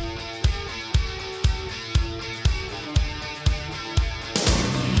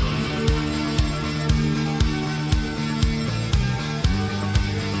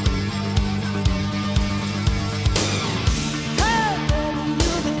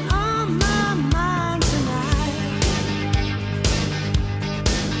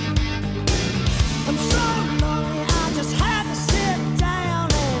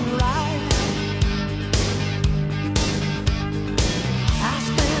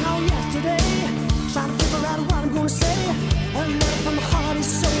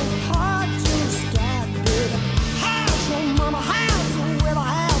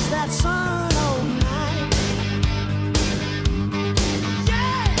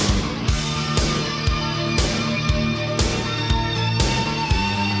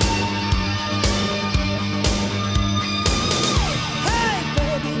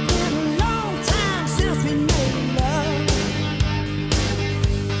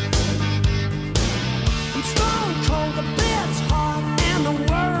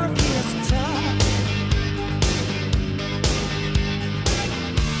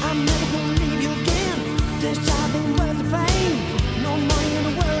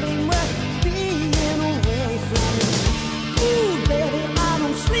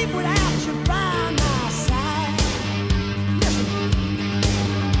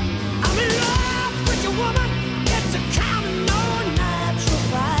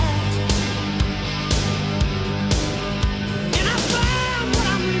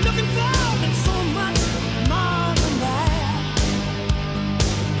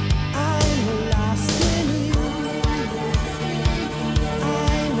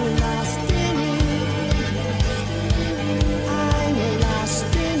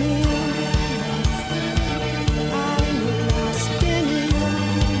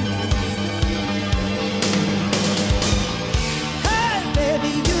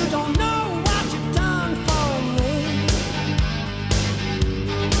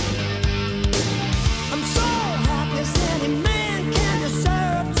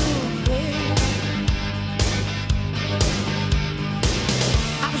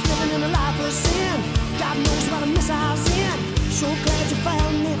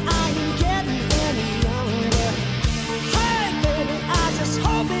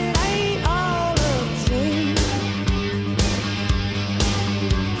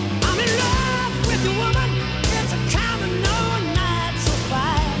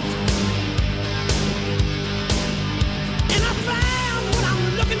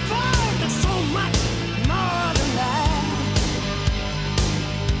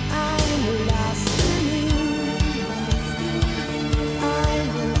 Lost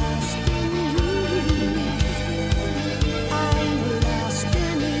in you.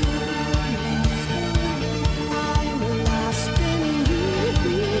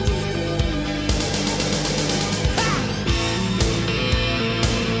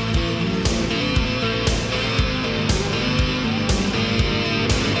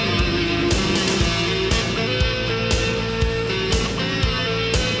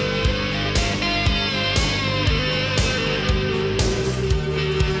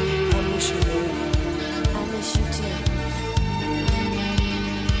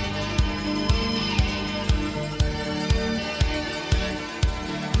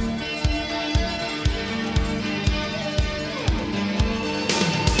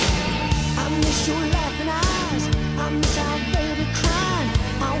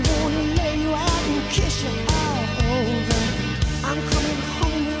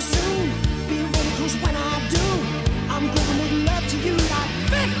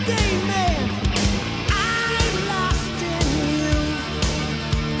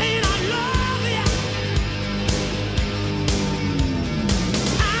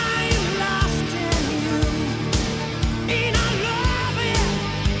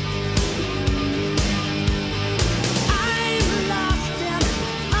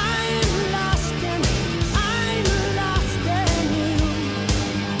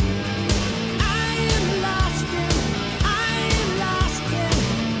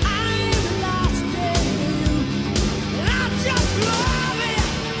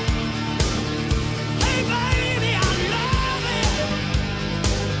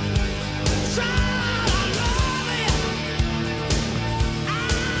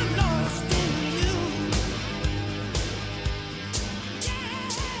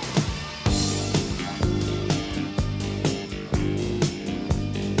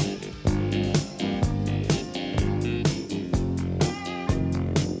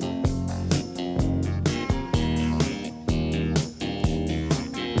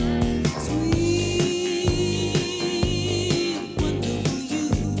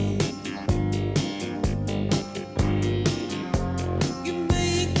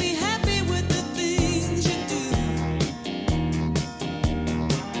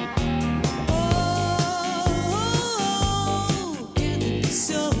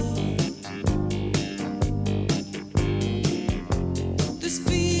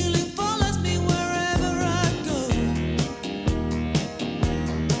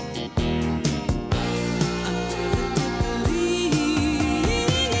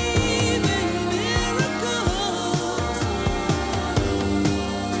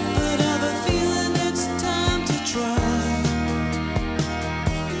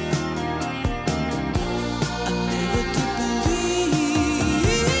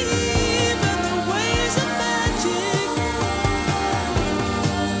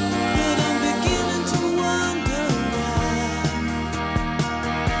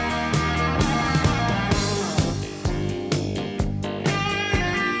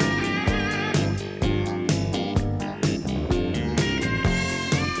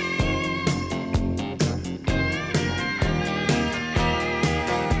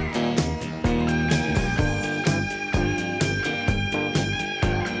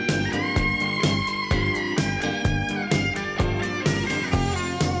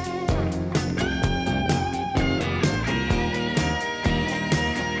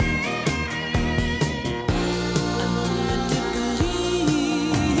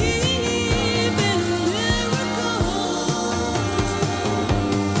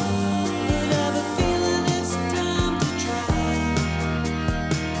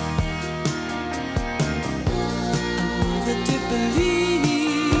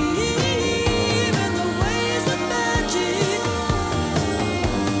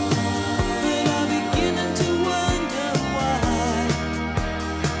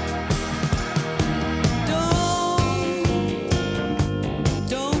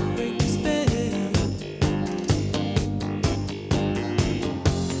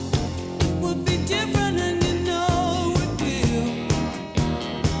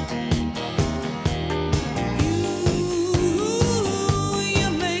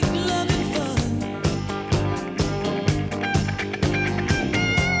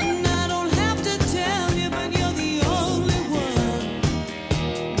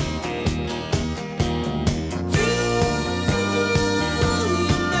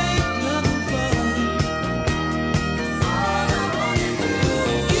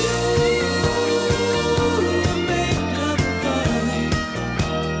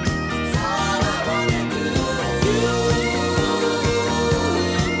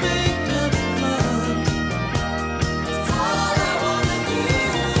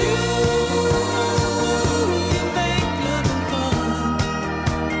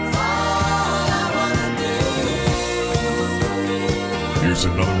 Here's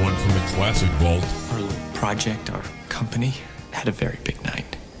another one from the classic vault. Our little project, our company, had a very big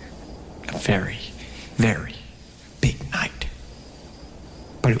night. A very, very big night.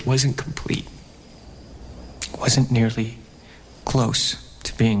 But it wasn't complete. It wasn't nearly close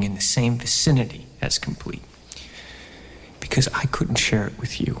to being in the same vicinity as complete. Because I couldn't share it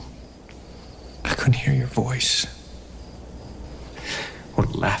with you. I couldn't hear your voice. Or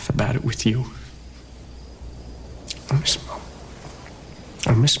laugh about it with you.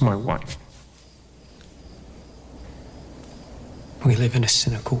 I miss my wife. We live in a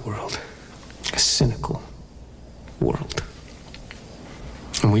cynical world. A cynical world.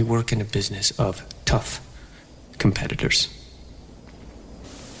 And we work in a business of tough competitors.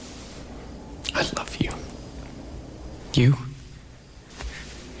 I love you. You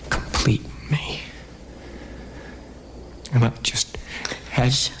complete me. And I just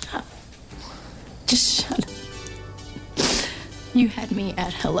had... Shut up. Just shut up. You had me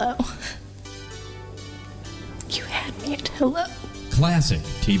at hello. You had me at hello. Classic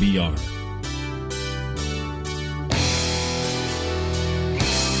TBR.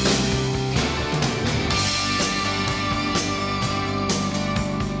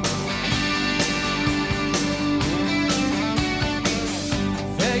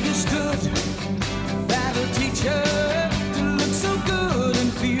 There you stood, battle teacher, to look so good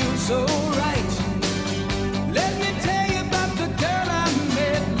and feel so right. Let me tell you about the girl I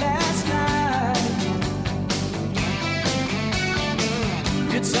met last night.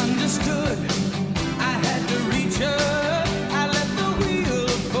 It's understood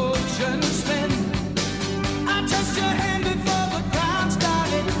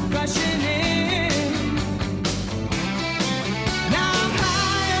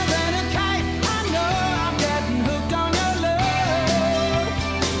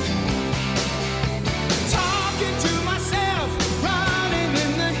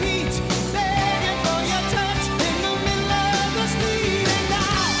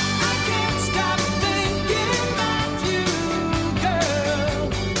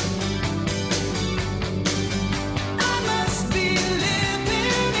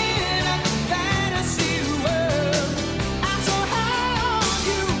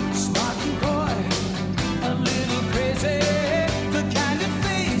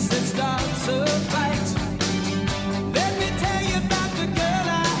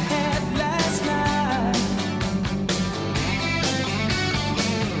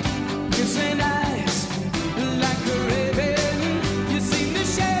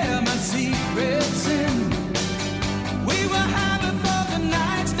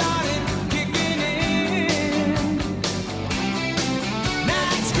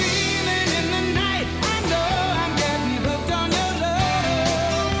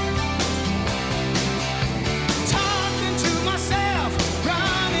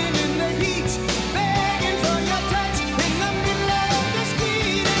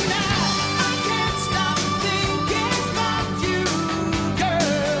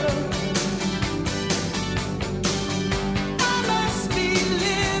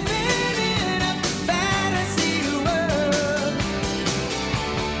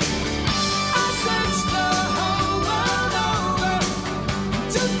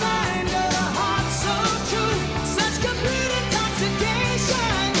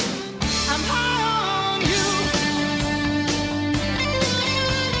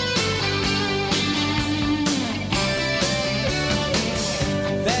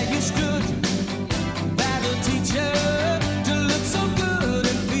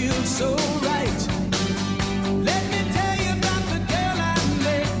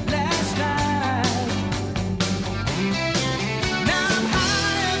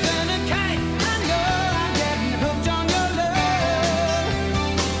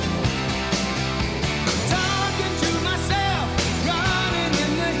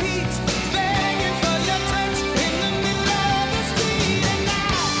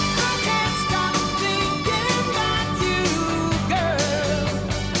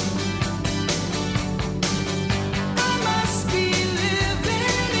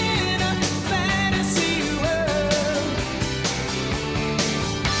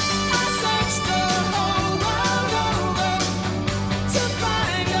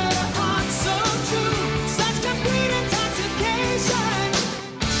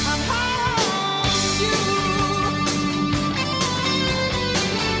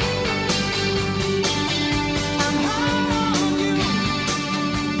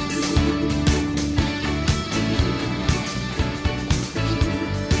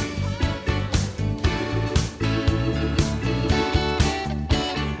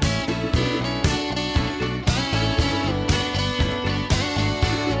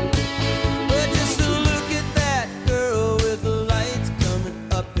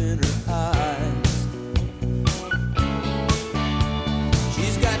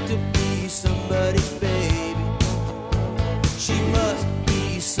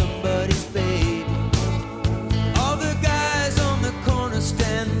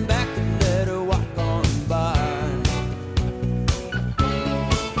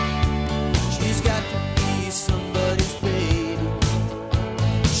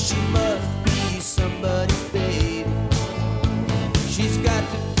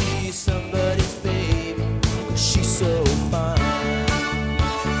be somebody's baby. She's so fine.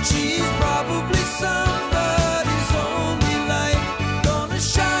 She's probably somebody's only light, gonna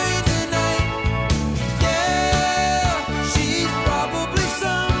shine tonight. Yeah, she's probably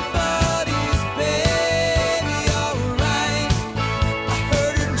somebody's baby, alright. I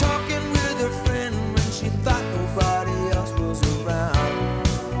heard her talking with her friend when she thought nobody else was around.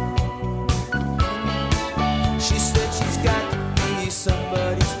 She said she's got to be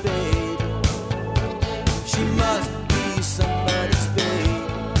somebody's baby. She must be somebody's baby.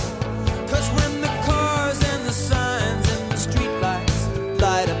 'Cause when the cars and the signs and the streetlights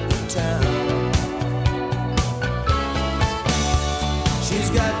light up the town, she's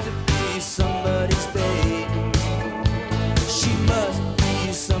got to be somebody's baby. She must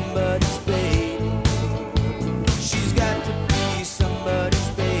be somebody's baby. She's got to be somebody's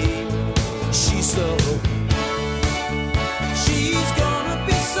baby. She's so. She's gonna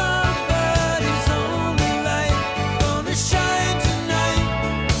be somebody's only light, gonna shine tonight.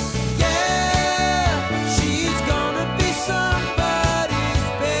 Yeah, she's gonna be somebody's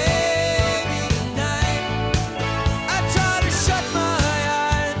baby tonight. I try to shut my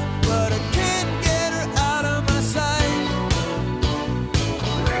eyes, but I can't get her out of my sight.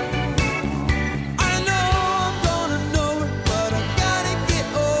 I know I'm gonna know her, but I gotta get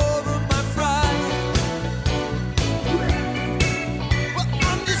over my fright. Well,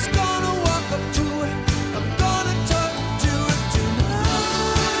 I'm just gonna walk up to her, I'm gonna talk to her tonight.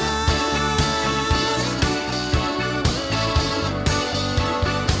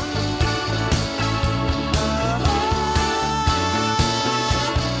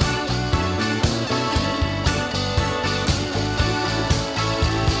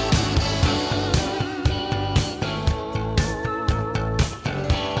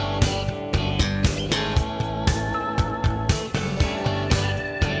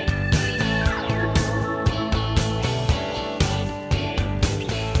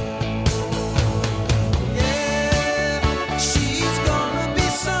 Yeah, she's gonna be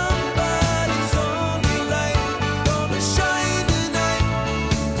somebody's only light, gonna shine tonight.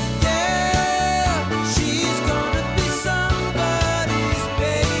 Yeah, she's gonna be somebody's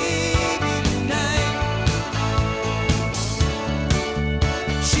baby tonight.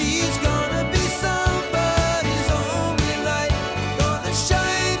 She's gonna be somebody's only light, gonna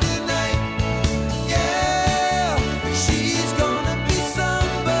shine tonight. Yeah, she's gonna be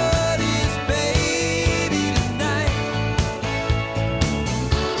somebody's baby tonight.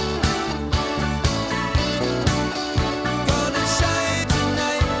 Gonna shine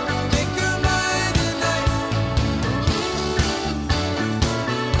tonight, make her mine tonight.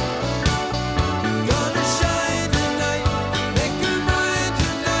 Gonna shine tonight, make her mine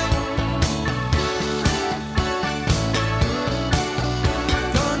tonight.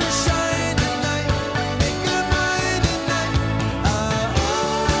 Gonna shine tonight, make her mine tonight.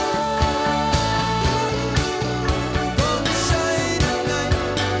 Gonna shine tonight,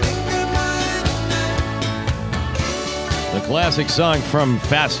 make her mine tonight. The classic song from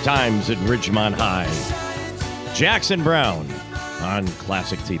Fast Times at Ridgemont High. Jackson Brown on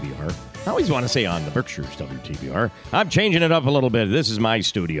Classic TBR. I always want to say on the Berkshires WTBR. I'm changing it up a little bit. This is my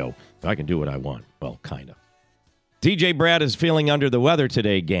studio, so I can do what I want. Well, kind of. DJ Brad is feeling under the weather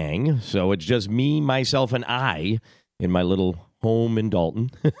today, gang. So it's just me, myself, and I in my little home in Dalton,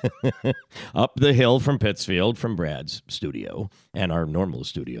 up the hill from Pittsfield, from Brad's studio and our normal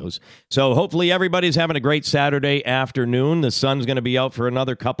studios. So hopefully everybody's having a great Saturday afternoon. The sun's going to be out for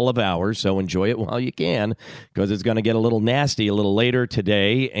another couple of hours, so enjoy it while you can, because it's going to get a little nasty a little later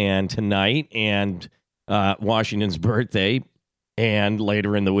today and tonight, and Washington's birthday, and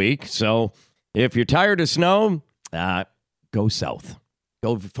later in the week. So if you're tired of snow, go south.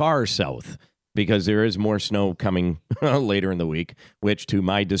 Go far south, because there is more snow coming later in the week, which, to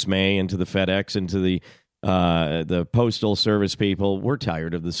my dismay, and to the FedEx and to the Postal Service people, we're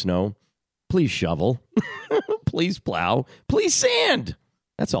tired of the snow. Please shovel. Please plow. Please sand.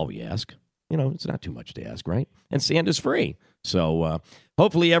 That's all we ask. You know, it's not too much to ask, right? And sand is free. So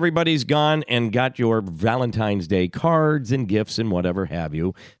hopefully everybody's gone and got your Valentine's Day cards and gifts and whatever have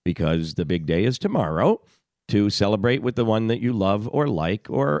you, because the big day is tomorrow to celebrate with the one that you love or like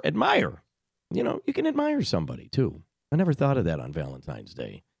or admire. You know, you can admire somebody, too. I never thought of that on Valentine's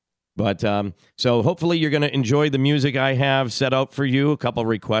Day. But so hopefully you're going to enjoy the music I have set out for you. A couple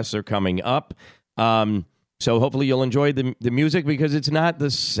requests are coming up. So hopefully you'll enjoy the music, because it's not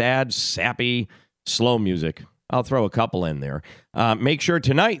the sad, sappy, slow music. I'll throw a couple in there. Make sure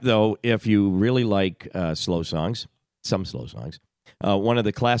tonight, though, if you really like slow songs, some slow songs, one of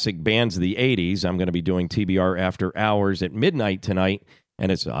the classic bands of the 80s, I'm going to be doing TBR After Hours at midnight tonight.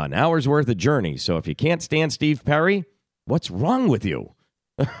 and it's an hour's worth of journey. So if you can't stand Steve Perry, what's wrong with you?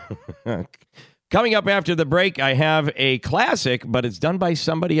 Coming up after the break, I have a classic, but it's done by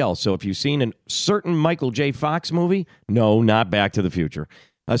somebody else. So if you've seen a certain Michael J. Fox movie, no, not Back to the Future.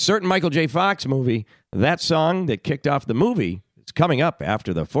 A certain Michael J. Fox movie, that song that kicked off the movie is coming up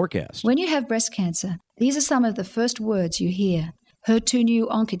after the forecast. When you have breast cancer, these are some of the first words you hear. HER2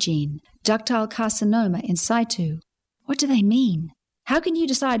 oncogene, ductile carcinoma in situ. What do they mean? How can you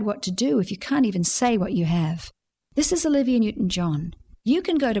decide what to do if you can't even say what you have? This is Olivia Newton-John. You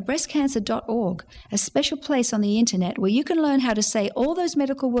can go to breastcancer.org, a special place on the internet where you can learn how to say all those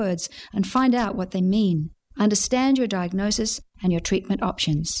medical words and find out what they mean. Understand your diagnosis and your treatment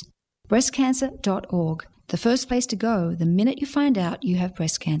options. Breastcancer.org, the first place to go the minute you find out you have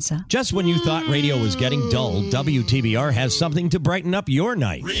breast cancer. Just when you thought radio was getting dull, WTBR has something to brighten up your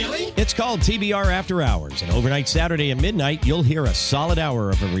night. Really? It's called TBR After Hours, and overnight Saturday at midnight, you'll hear a solid hour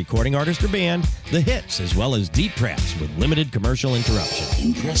of a recording artist or band, the hits, as well as deep tracks with limited commercial interruption.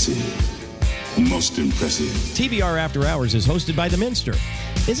 Impressive. Most impressive. TBR After Hours is hosted by The Minster.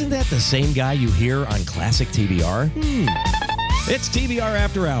 Isn't that the same guy you hear on classic TBR? It's TBR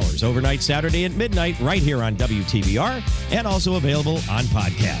After Hours, overnight Saturday at midnight, right here on WTBR, and also available on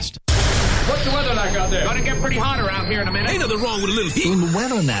podcast. What's the weather like out there? Gonna get pretty hot around here in a minute. Ain't nothing wrong with a little heat. In the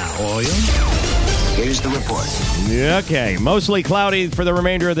weather now, Oil. Here's the report. Okay, mostly cloudy for the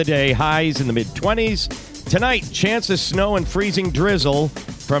remainder of the day. Highs in the mid-20s. Tonight, chance of snow and freezing drizzle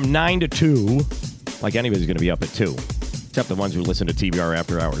from 9 to 2. Like anybody's going to be up at 2. Except the ones who listen to TBR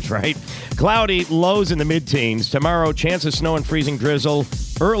After Hours, right? Cloudy, lows in the mid-teens. Tomorrow, chance of snow and freezing drizzle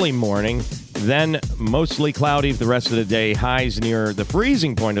early morning. Then mostly cloudy for the rest of the day. Highs near the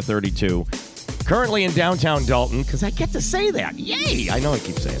freezing point of 32. Currently in downtown Dalton, because I get to say that. Yay! I know I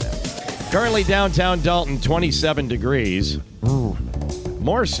keep saying that. Currently downtown Dalton, 27 degrees. Ooh.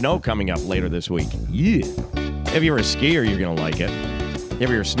 More snow coming up later this week. Yeah. If you're a skier, you're going to like it. If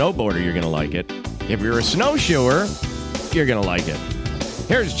you're a snowboarder, you're going to like it. If you're a snowshoer, you're going to like it.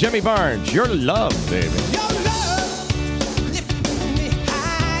 Here's Jimmy Barnes, Your Love, baby.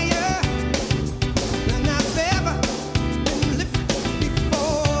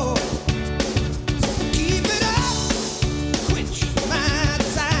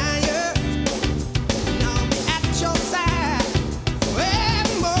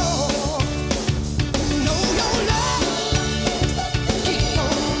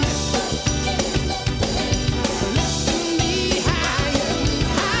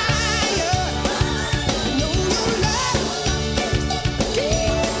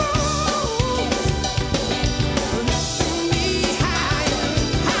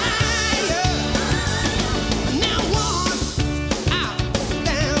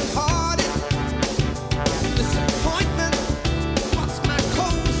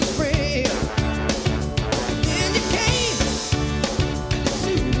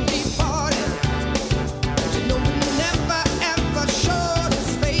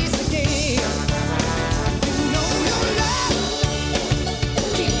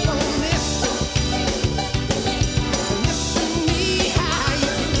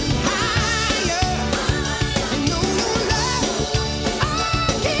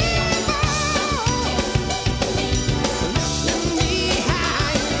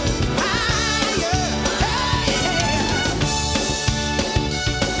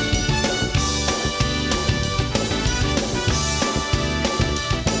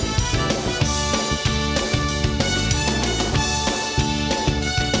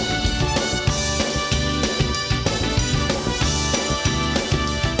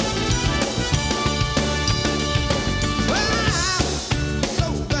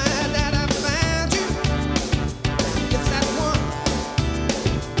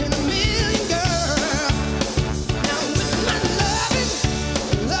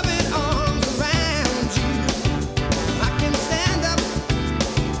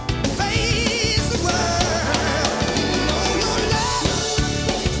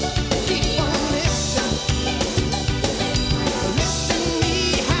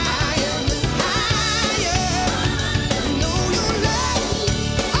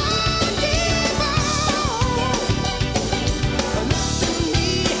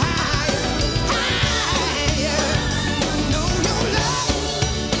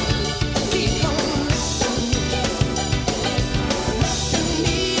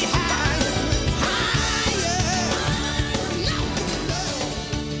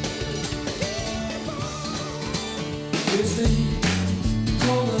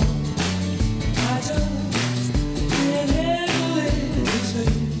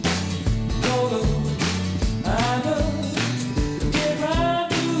 Get right.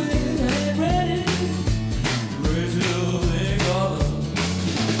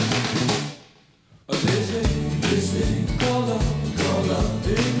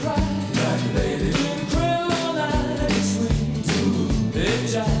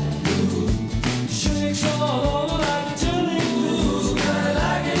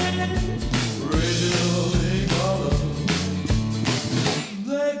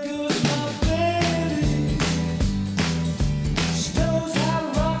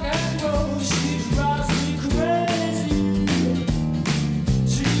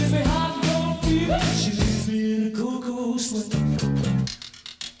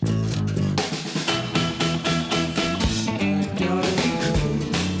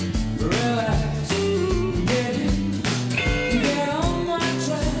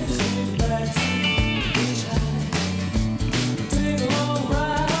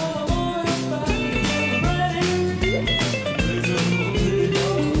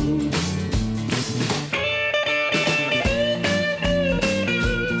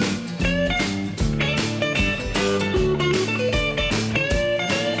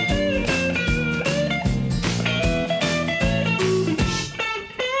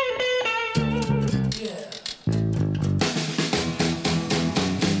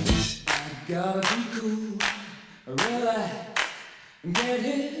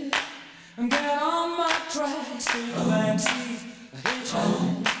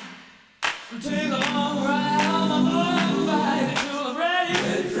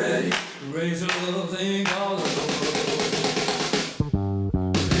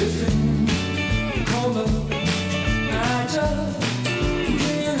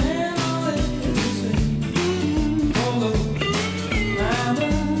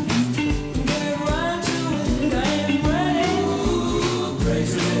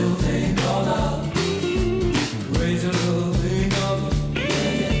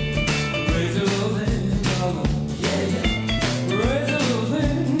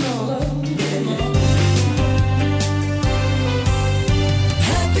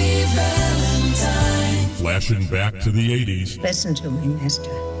 Back to the 80s. Listen to me, mister.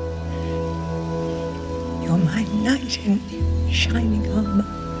 You're my knight in shining armor.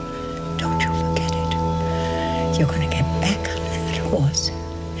 Don't you forget it. You're going to get back on that horse,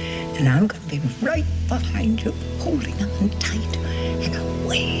 and I'm going to be right behind you, holding on tight, and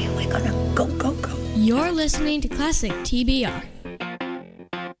away we're going to go, go, go. You're listening to Classic TBR.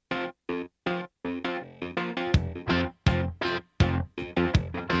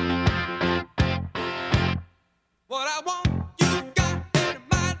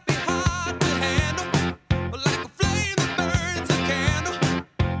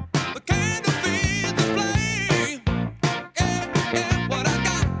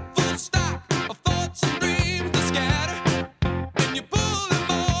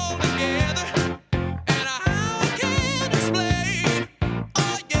 Explain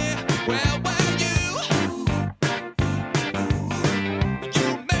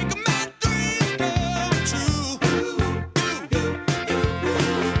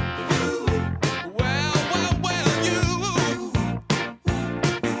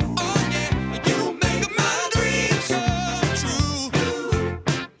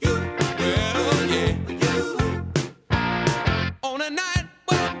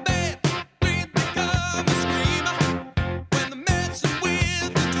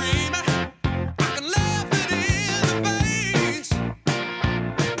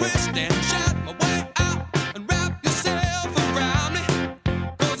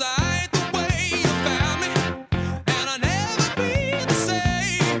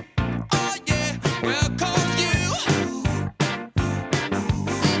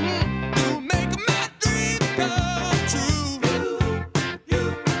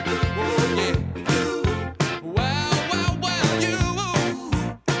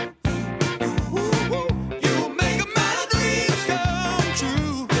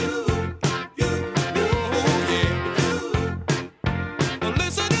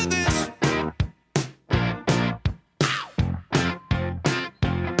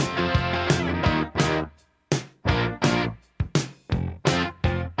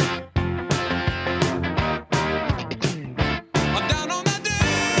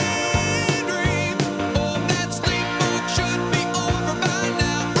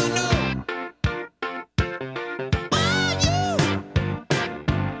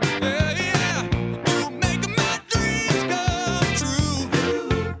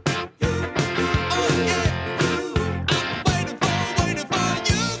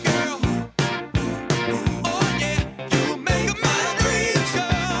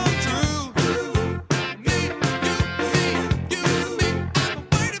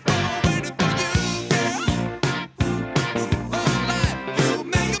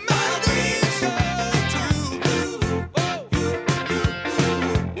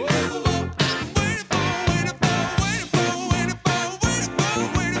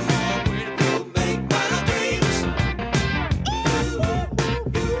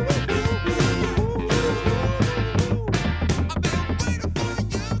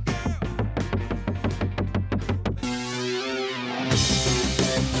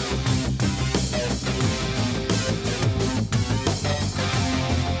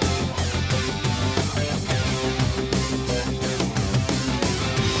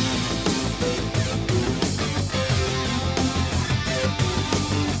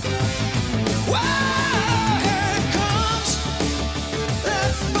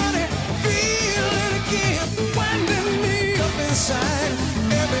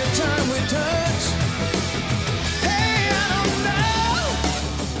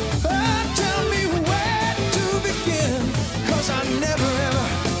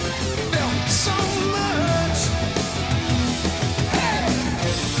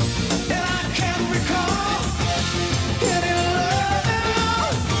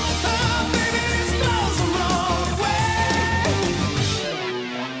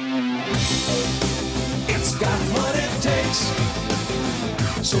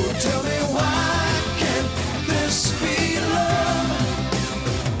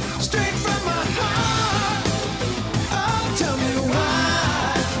straight from my heart. Oh, tell me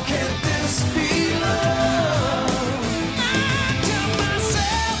why can't this be love? I tell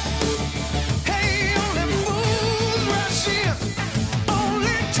myself, hey, only fools rush in.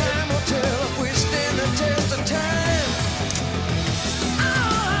 Only time will tell if we stand the test of time.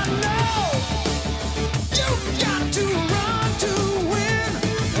 Oh, I know you've got to run to win,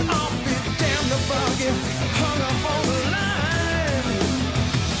 and I'll be damned if I'll get hung up on the line.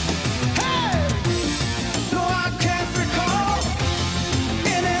 Hey, no, I can't recall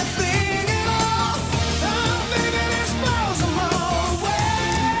anything at all. Oh, baby, this blows them all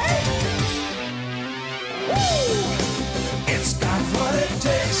away. Woo! It's got what it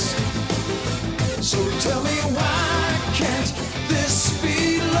takes. So tell me why can't this be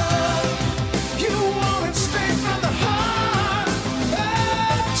love? You want it straight from the heart. Oh,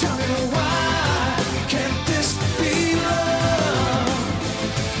 tell me why can't this be love?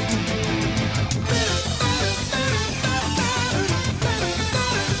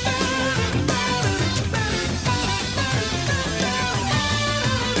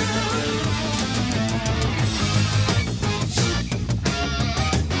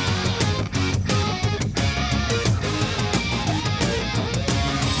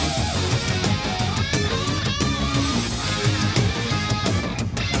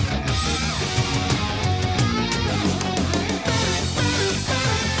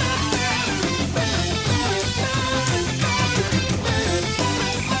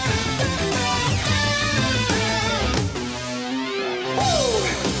 Woo!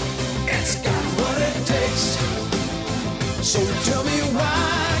 It's got what it takes. So tell me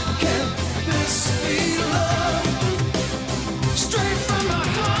why can't this be love? Straight from my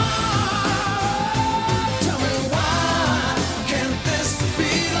heart. Tell me why can't this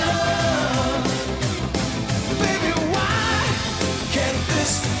be love? Baby, why can't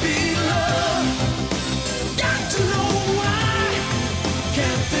this be love? Got to know why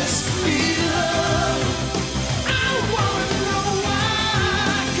can't this be love? I wanna know why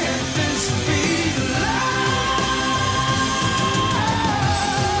can't this be love?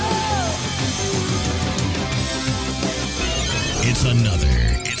 It's another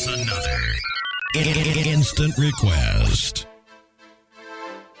instant request.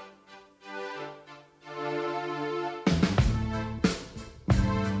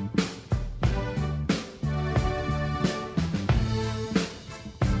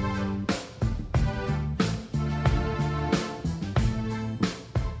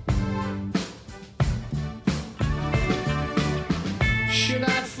 Should I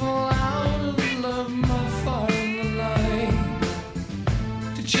fall out of love more far in the night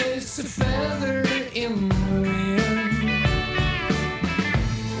to chase a feather in the wind?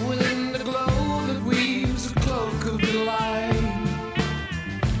 Within the glow that weaves a cloak of delight,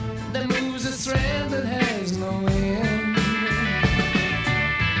 that moves a thread that has no end.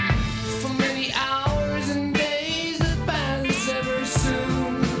 For many hours and days that pass ever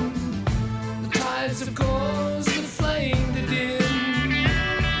soon, the tides of course the flame to dim.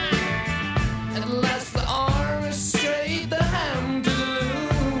 At last the arm is straight, the hand to the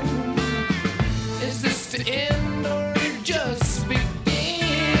loom. Is this to end or just begin?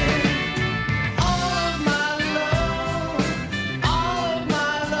 All of my love, all of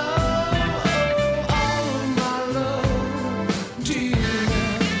my love, oh, all of my love to you.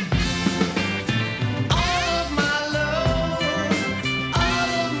 All of my love, all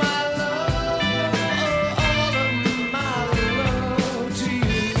of my love, oh, all of my love to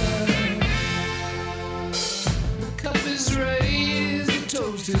you. The cup is raised, the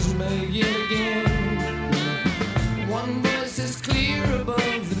toast is made yet again. One voice is clear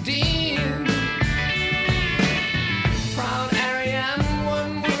above the din. Proud Ariane,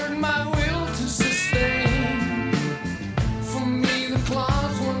 one word my will to sustain. For me the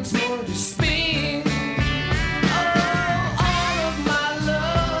cloth once more to spin. Oh, all of my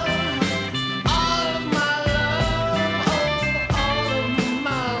love, all of my love, oh, all of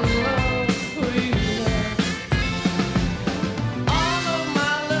my love for you. All of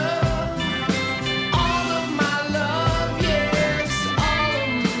my love,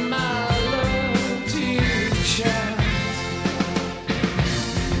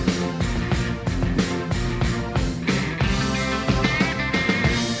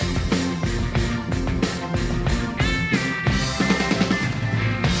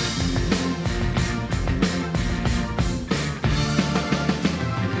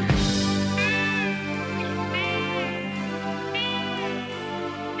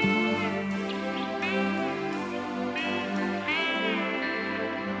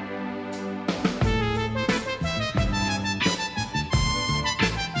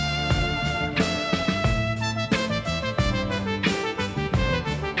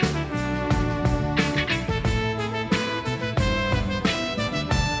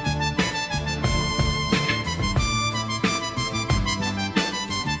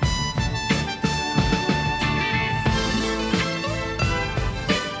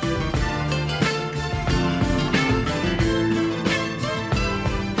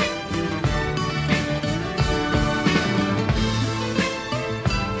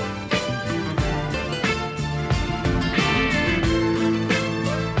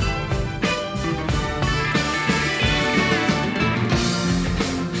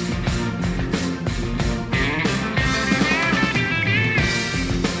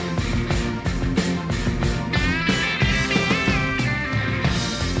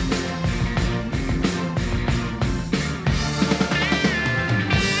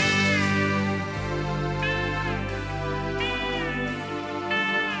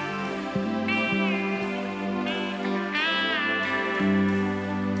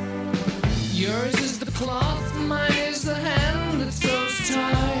 cloth, mine is the hand that sews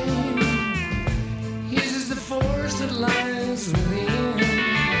time. His is the force that lies within.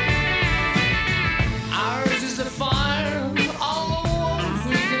 Ours is the fire, all the warmth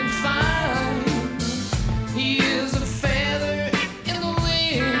we can find. He is a feather in the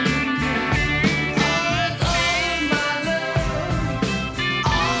wind. All of my love,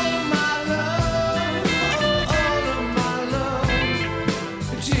 all of my love, oh, all of my love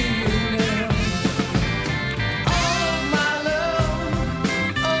to you now. All of my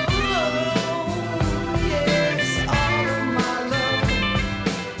love, oh, yes, all of my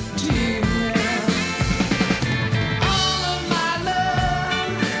love to you now. All of my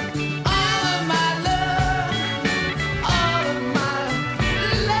love, all of my love, all of my love.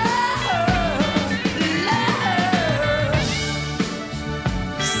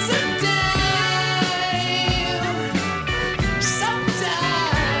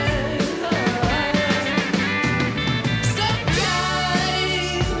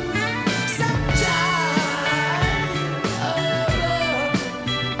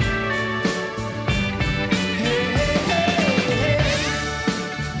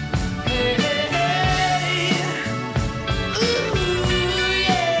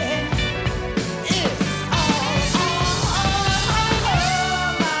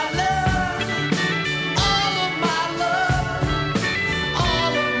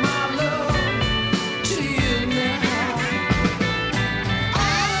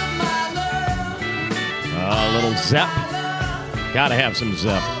 A little Zepp. Gotta have some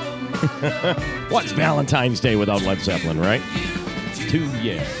Zepp. What's Valentine's Day without Led Zeppelin, right?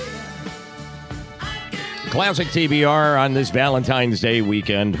 Yeah. Classic TBR on this Valentine's Day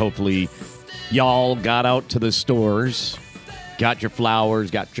weekend. Hopefully, y'all got out to the stores, got your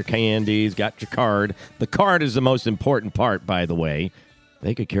flowers, got your candies, got your card. The card is the most important part, by the way.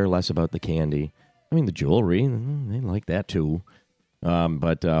 They could care less about the candy. I mean, the jewelry, they like that too.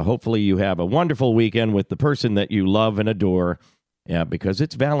 But hopefully you have a wonderful weekend with the person that you love and adore, because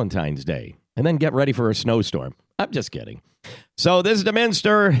it's Valentine's Day. And then get ready for a snowstorm. I'm just kidding. So this is the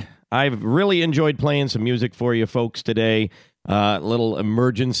Minster. I've really enjoyed playing some music for you folks today. Little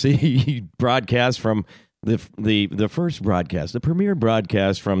emergency broadcast from the first broadcast, the premiere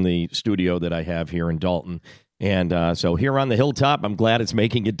broadcast from the studio that I have here in Dalton. And so here on the hilltop, I'm glad it's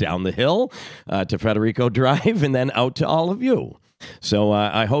making it down the hill to Federico Drive and then out to all of you. So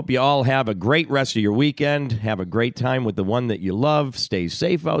I hope you all have a great rest of your weekend. Have a great time with the one that you love. Stay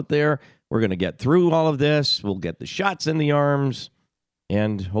safe out there. We're going to get through all of this. We'll get the shots in the arms.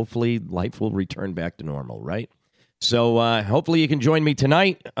 And hopefully life will return back to normal, right? So hopefully you can join me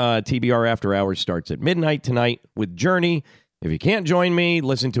tonight. TBR After Hours starts at midnight tonight with Journey. If you can't join me,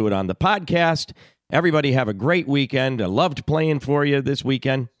 listen to it on the podcast. Everybody have a great weekend. I loved playing for you this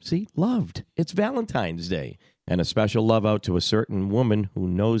weekend. See, loved. It's Valentine's Day. And a special love out to a certain woman who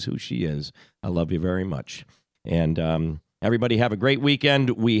knows who she is. I love you very much. And everybody have a great weekend.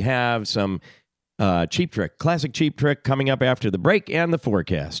 We have some Cheap Trick, classic Cheap Trick coming up after the break and the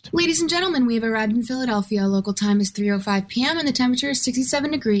forecast. Ladies and gentlemen, we have arrived in Philadelphia. Local time is 3:05 p.m. and the temperature is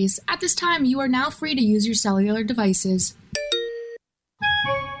 67 degrees. At this time, you are now free to use your cellular devices.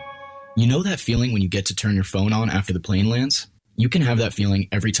 You know that feeling when you get to turn your phone on after the plane lands? You can have that feeling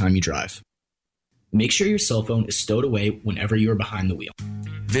every time you drive. Make sure your cell phone is stowed away whenever you are behind the wheel.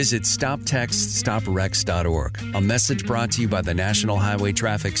 Visit StopTextStopWrecks.org. A message brought to you by the National Highway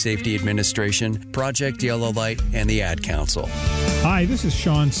Traffic Safety Administration, Project Yellow Light, and the Ad Council. Hi, this is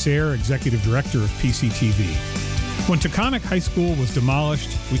Sean Sayre, Executive Director of PCTV. When Taconic High School was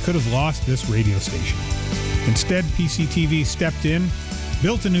demolished, we could have lost this radio station. Instead, PCTV stepped in,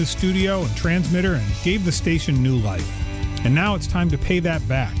 built a new studio and transmitter, and gave the station new life. And now it's time to pay that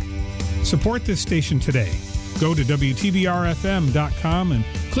back. Support this station today. Go to WTBRFM.com and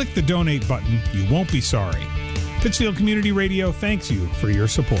click the donate button. You won't be sorry. Pittsfield Community Radio thanks you for your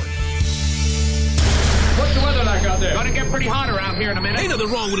support. What's the weather like out there? Gonna get pretty hot around here in a minute. Ain't nothing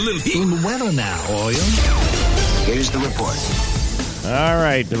wrong with a little heat. In the weather now, Oil. Here's the report. All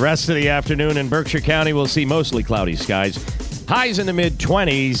right, the rest of the afternoon in Berkshire County, we'll see mostly cloudy skies. Highs in the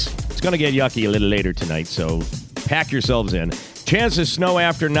mid-20s. It's going to get yucky a little later tonight, so pack yourselves in. Chance of snow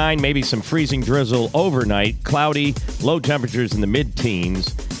after 9, maybe some freezing drizzle overnight. Cloudy, low temperatures in the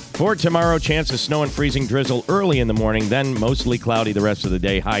mid-teens. For tomorrow, chance of snow and freezing drizzle early in the morning, then mostly cloudy the rest of the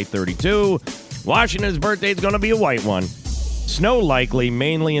day, high 32. Washington's birthday is going to be a white one. Snow likely,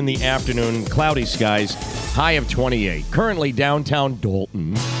 mainly in the afternoon. Cloudy skies, high of 28. Currently downtown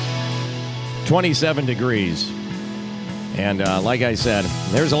Dalton, 27 degrees. And like I said,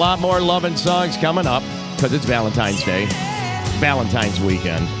 there's a lot more loving songs coming up because it's Valentine's Day. Valentine's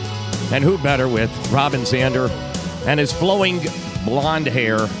weekend. And who better with Robin Zander and his flowing blonde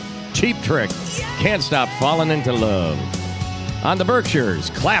hair. Cheap Trick, Can't Stop Falling Into Love. On the Berkshires,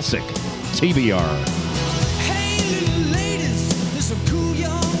 classic TBR.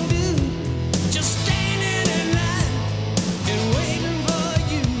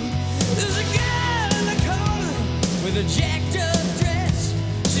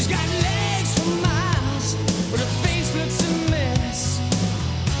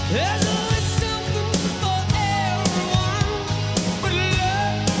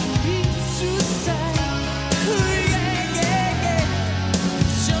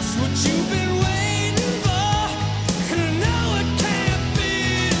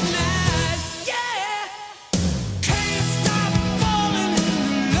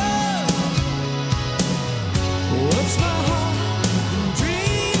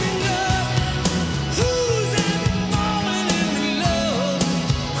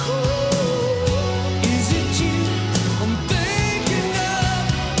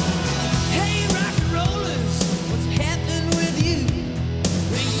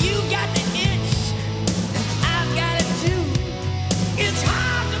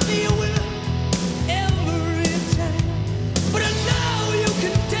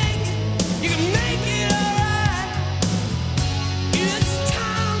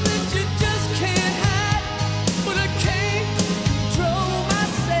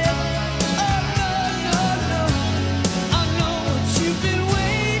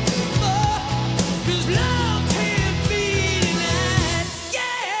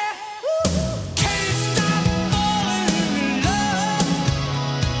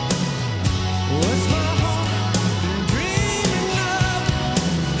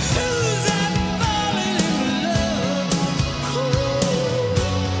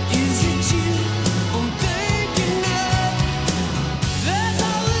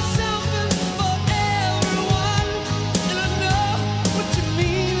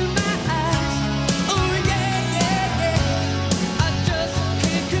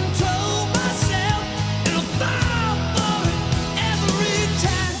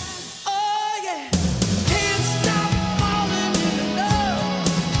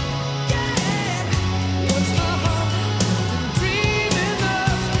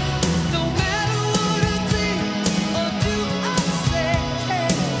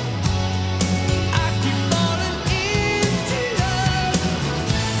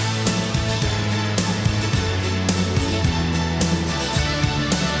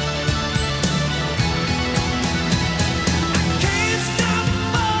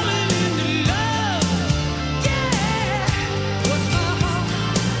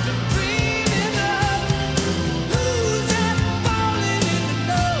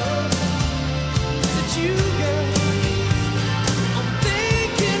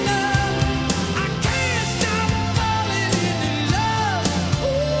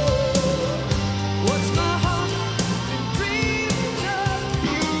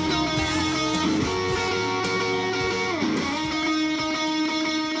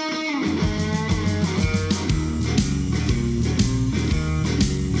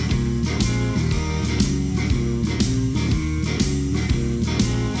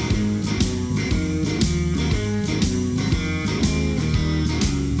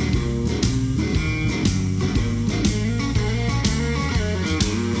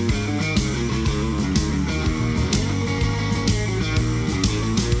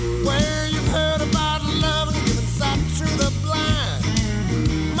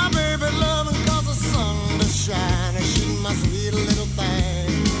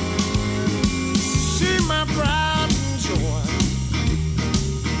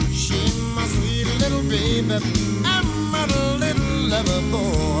 baby, I'm a little lover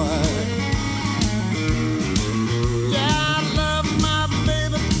boy. Yeah, I love my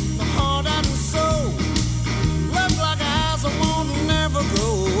baby, my heart and soul. Love like eyes I won't never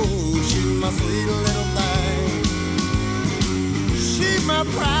grow. She's my sweet little thing. She's my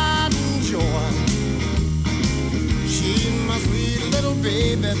pride and joy. She's my sweet little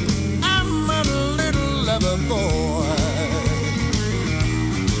baby, I'm a little lover boy.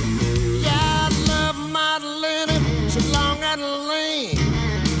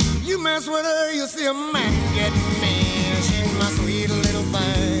 You mess with her, you see a man get mad. She's my sweet little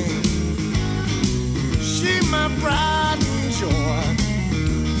thing. She's my pride and joy.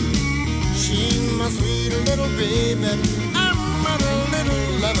 She's my sweet little baby. I'm a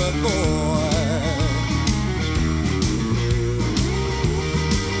little lover boy.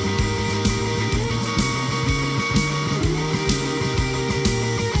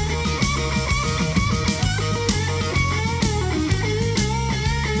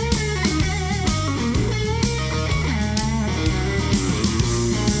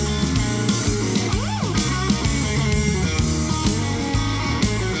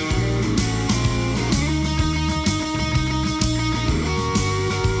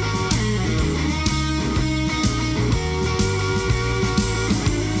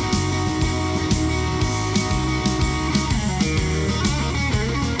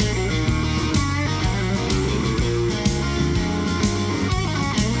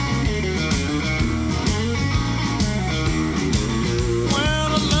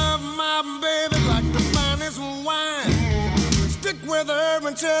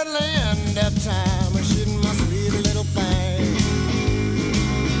 tortured land of time. She's my sweet little thing.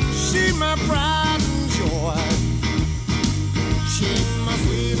 She's my pride and joy. She's my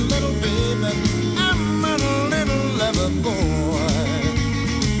sweet little baby. I'm a little lover boy.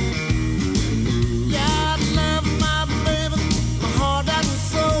 Yeah, I love my baby, my heart and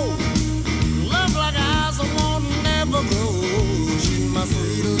soul. Love like eyes I won't never grow. She's my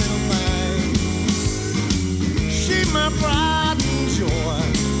sweet little thing. She's my pride and joy.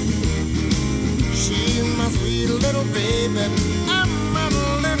 She's my sweet little baby. I'm a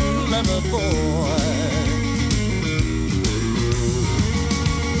little lover boy.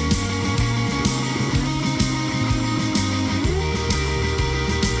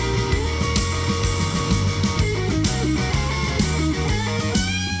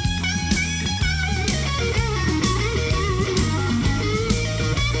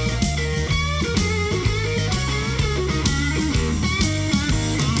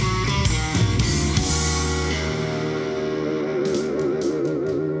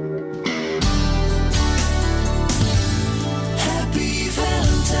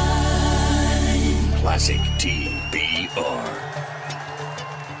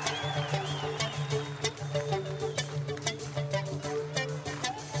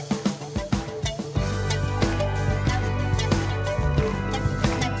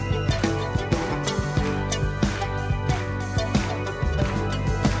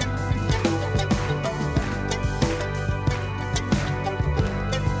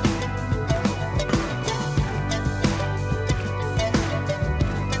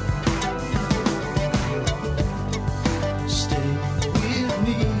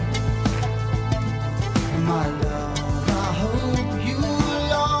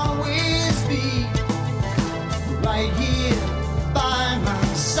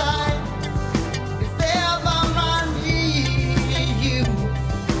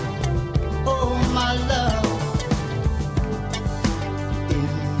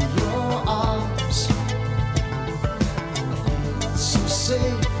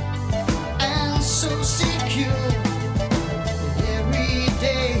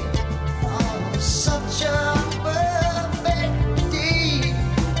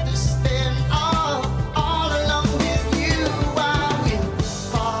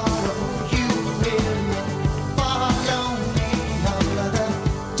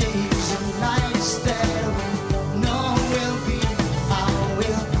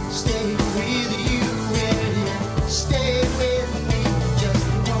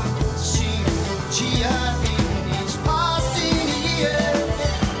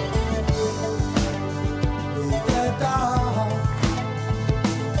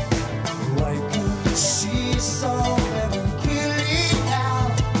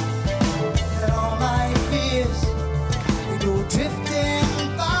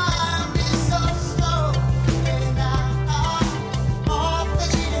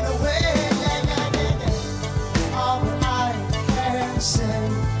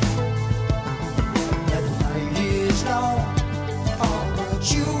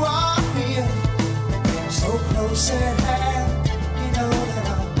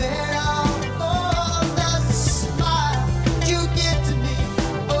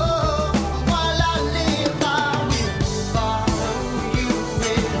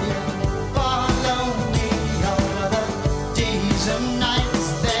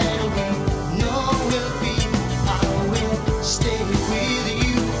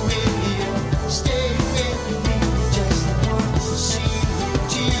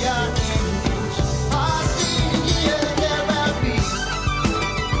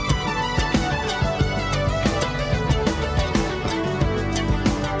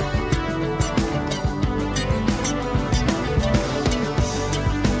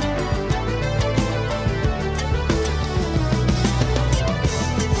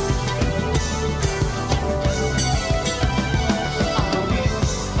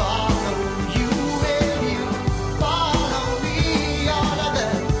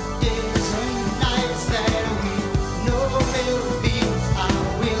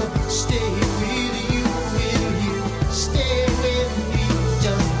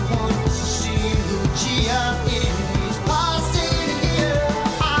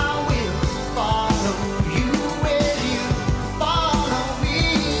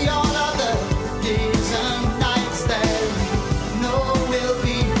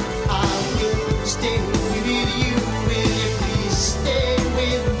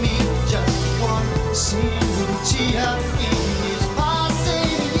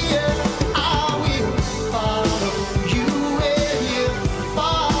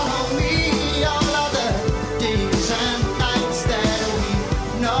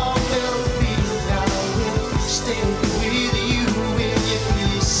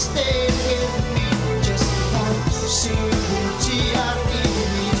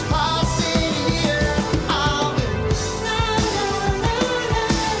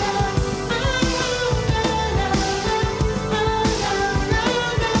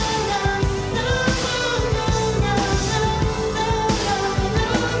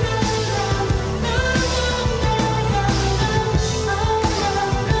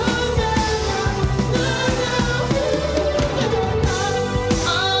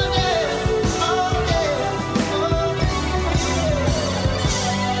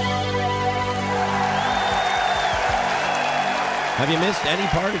 any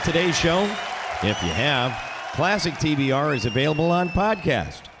part of today's show? If you have, Classic TBR is available on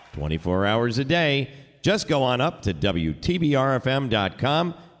podcast 24 hours a day. Just go on up to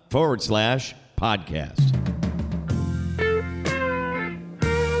WTBRFM.com/podcast.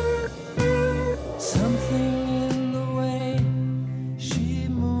 Something in the way she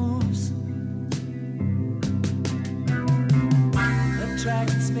moves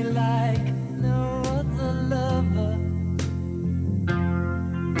attracts me like no other lover.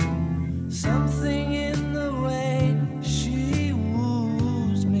 Something in the way she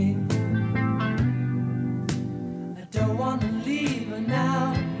woos me. I don't want to leave her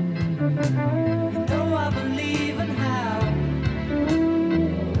now. You know I believe in how.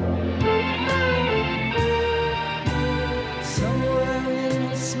 Somewhere in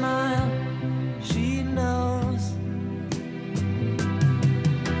her smile, she knows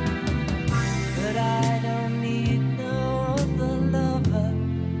that I don't need no other lover.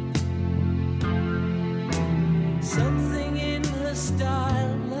 Something in her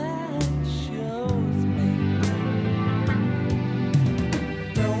style that shows me.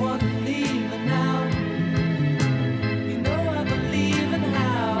 Don't want to leave her now. You know I believe in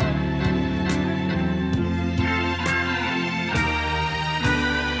how.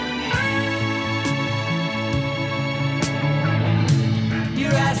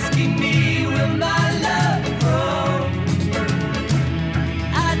 You're asking me, will my love grow?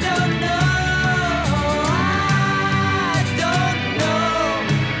 I don't know. I don't know.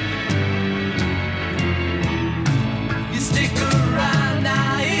 You stick around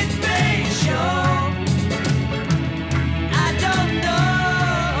now, it may show. I don't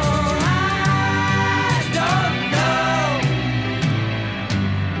know. I don't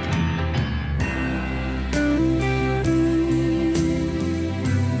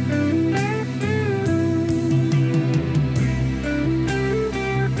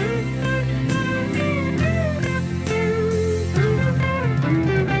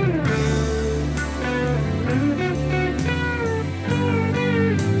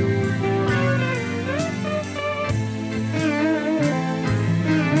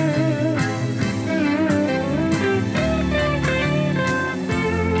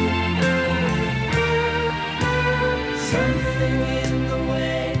Something in the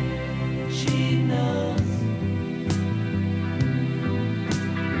way she knows,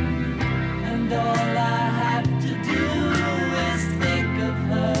 and all I have to do is think of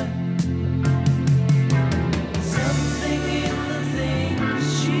her. Something in the things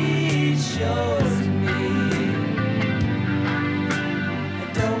she shows me. I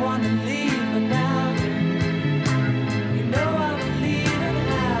don't want to leave her now. You know I believe in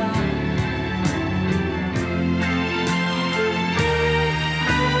how.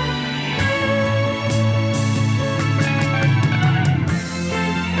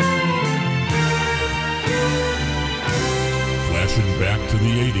 Flashing back to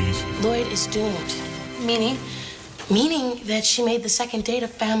the 80s. Lloyd is doomed. Meaning? Meaning that she made the second date a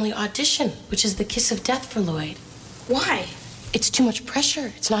family audition, which is the kiss of death for Lloyd. Why? It's too much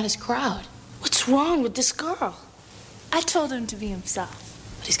pressure. It's not his crowd. What's wrong with this girl? I told him to be himself.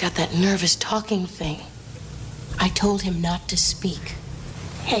 But he's got that nervous talking thing. I told him not to speak.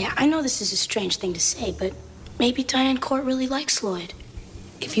 Hey, I know this is a strange thing to say, but maybe Diane Court really likes Lloyd.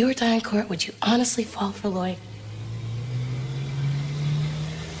 If you were Diane Court, would you honestly fall for Lloyd?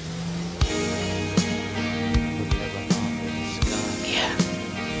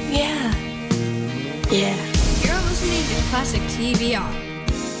 Yeah. Yeah. You're listening to Classic TBR.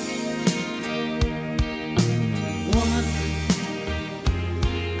 Woman,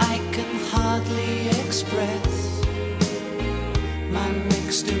 I can hardly express my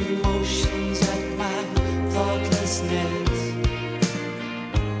mixed emotions at my thoughtlessness.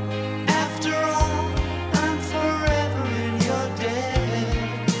 After all, I'm forever in your debt.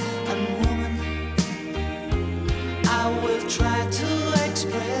 And woman, I will try to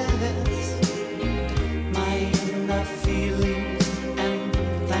express my inner feelings and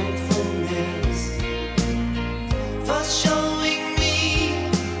thankfulness for showing me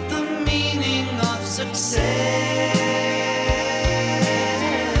the meaning of success.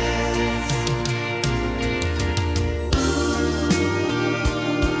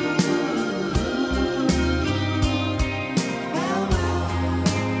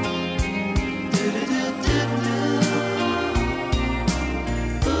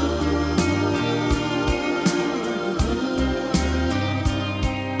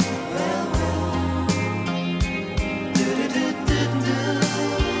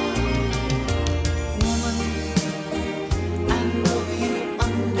 Woman,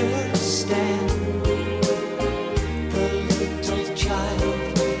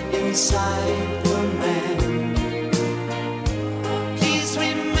 inside.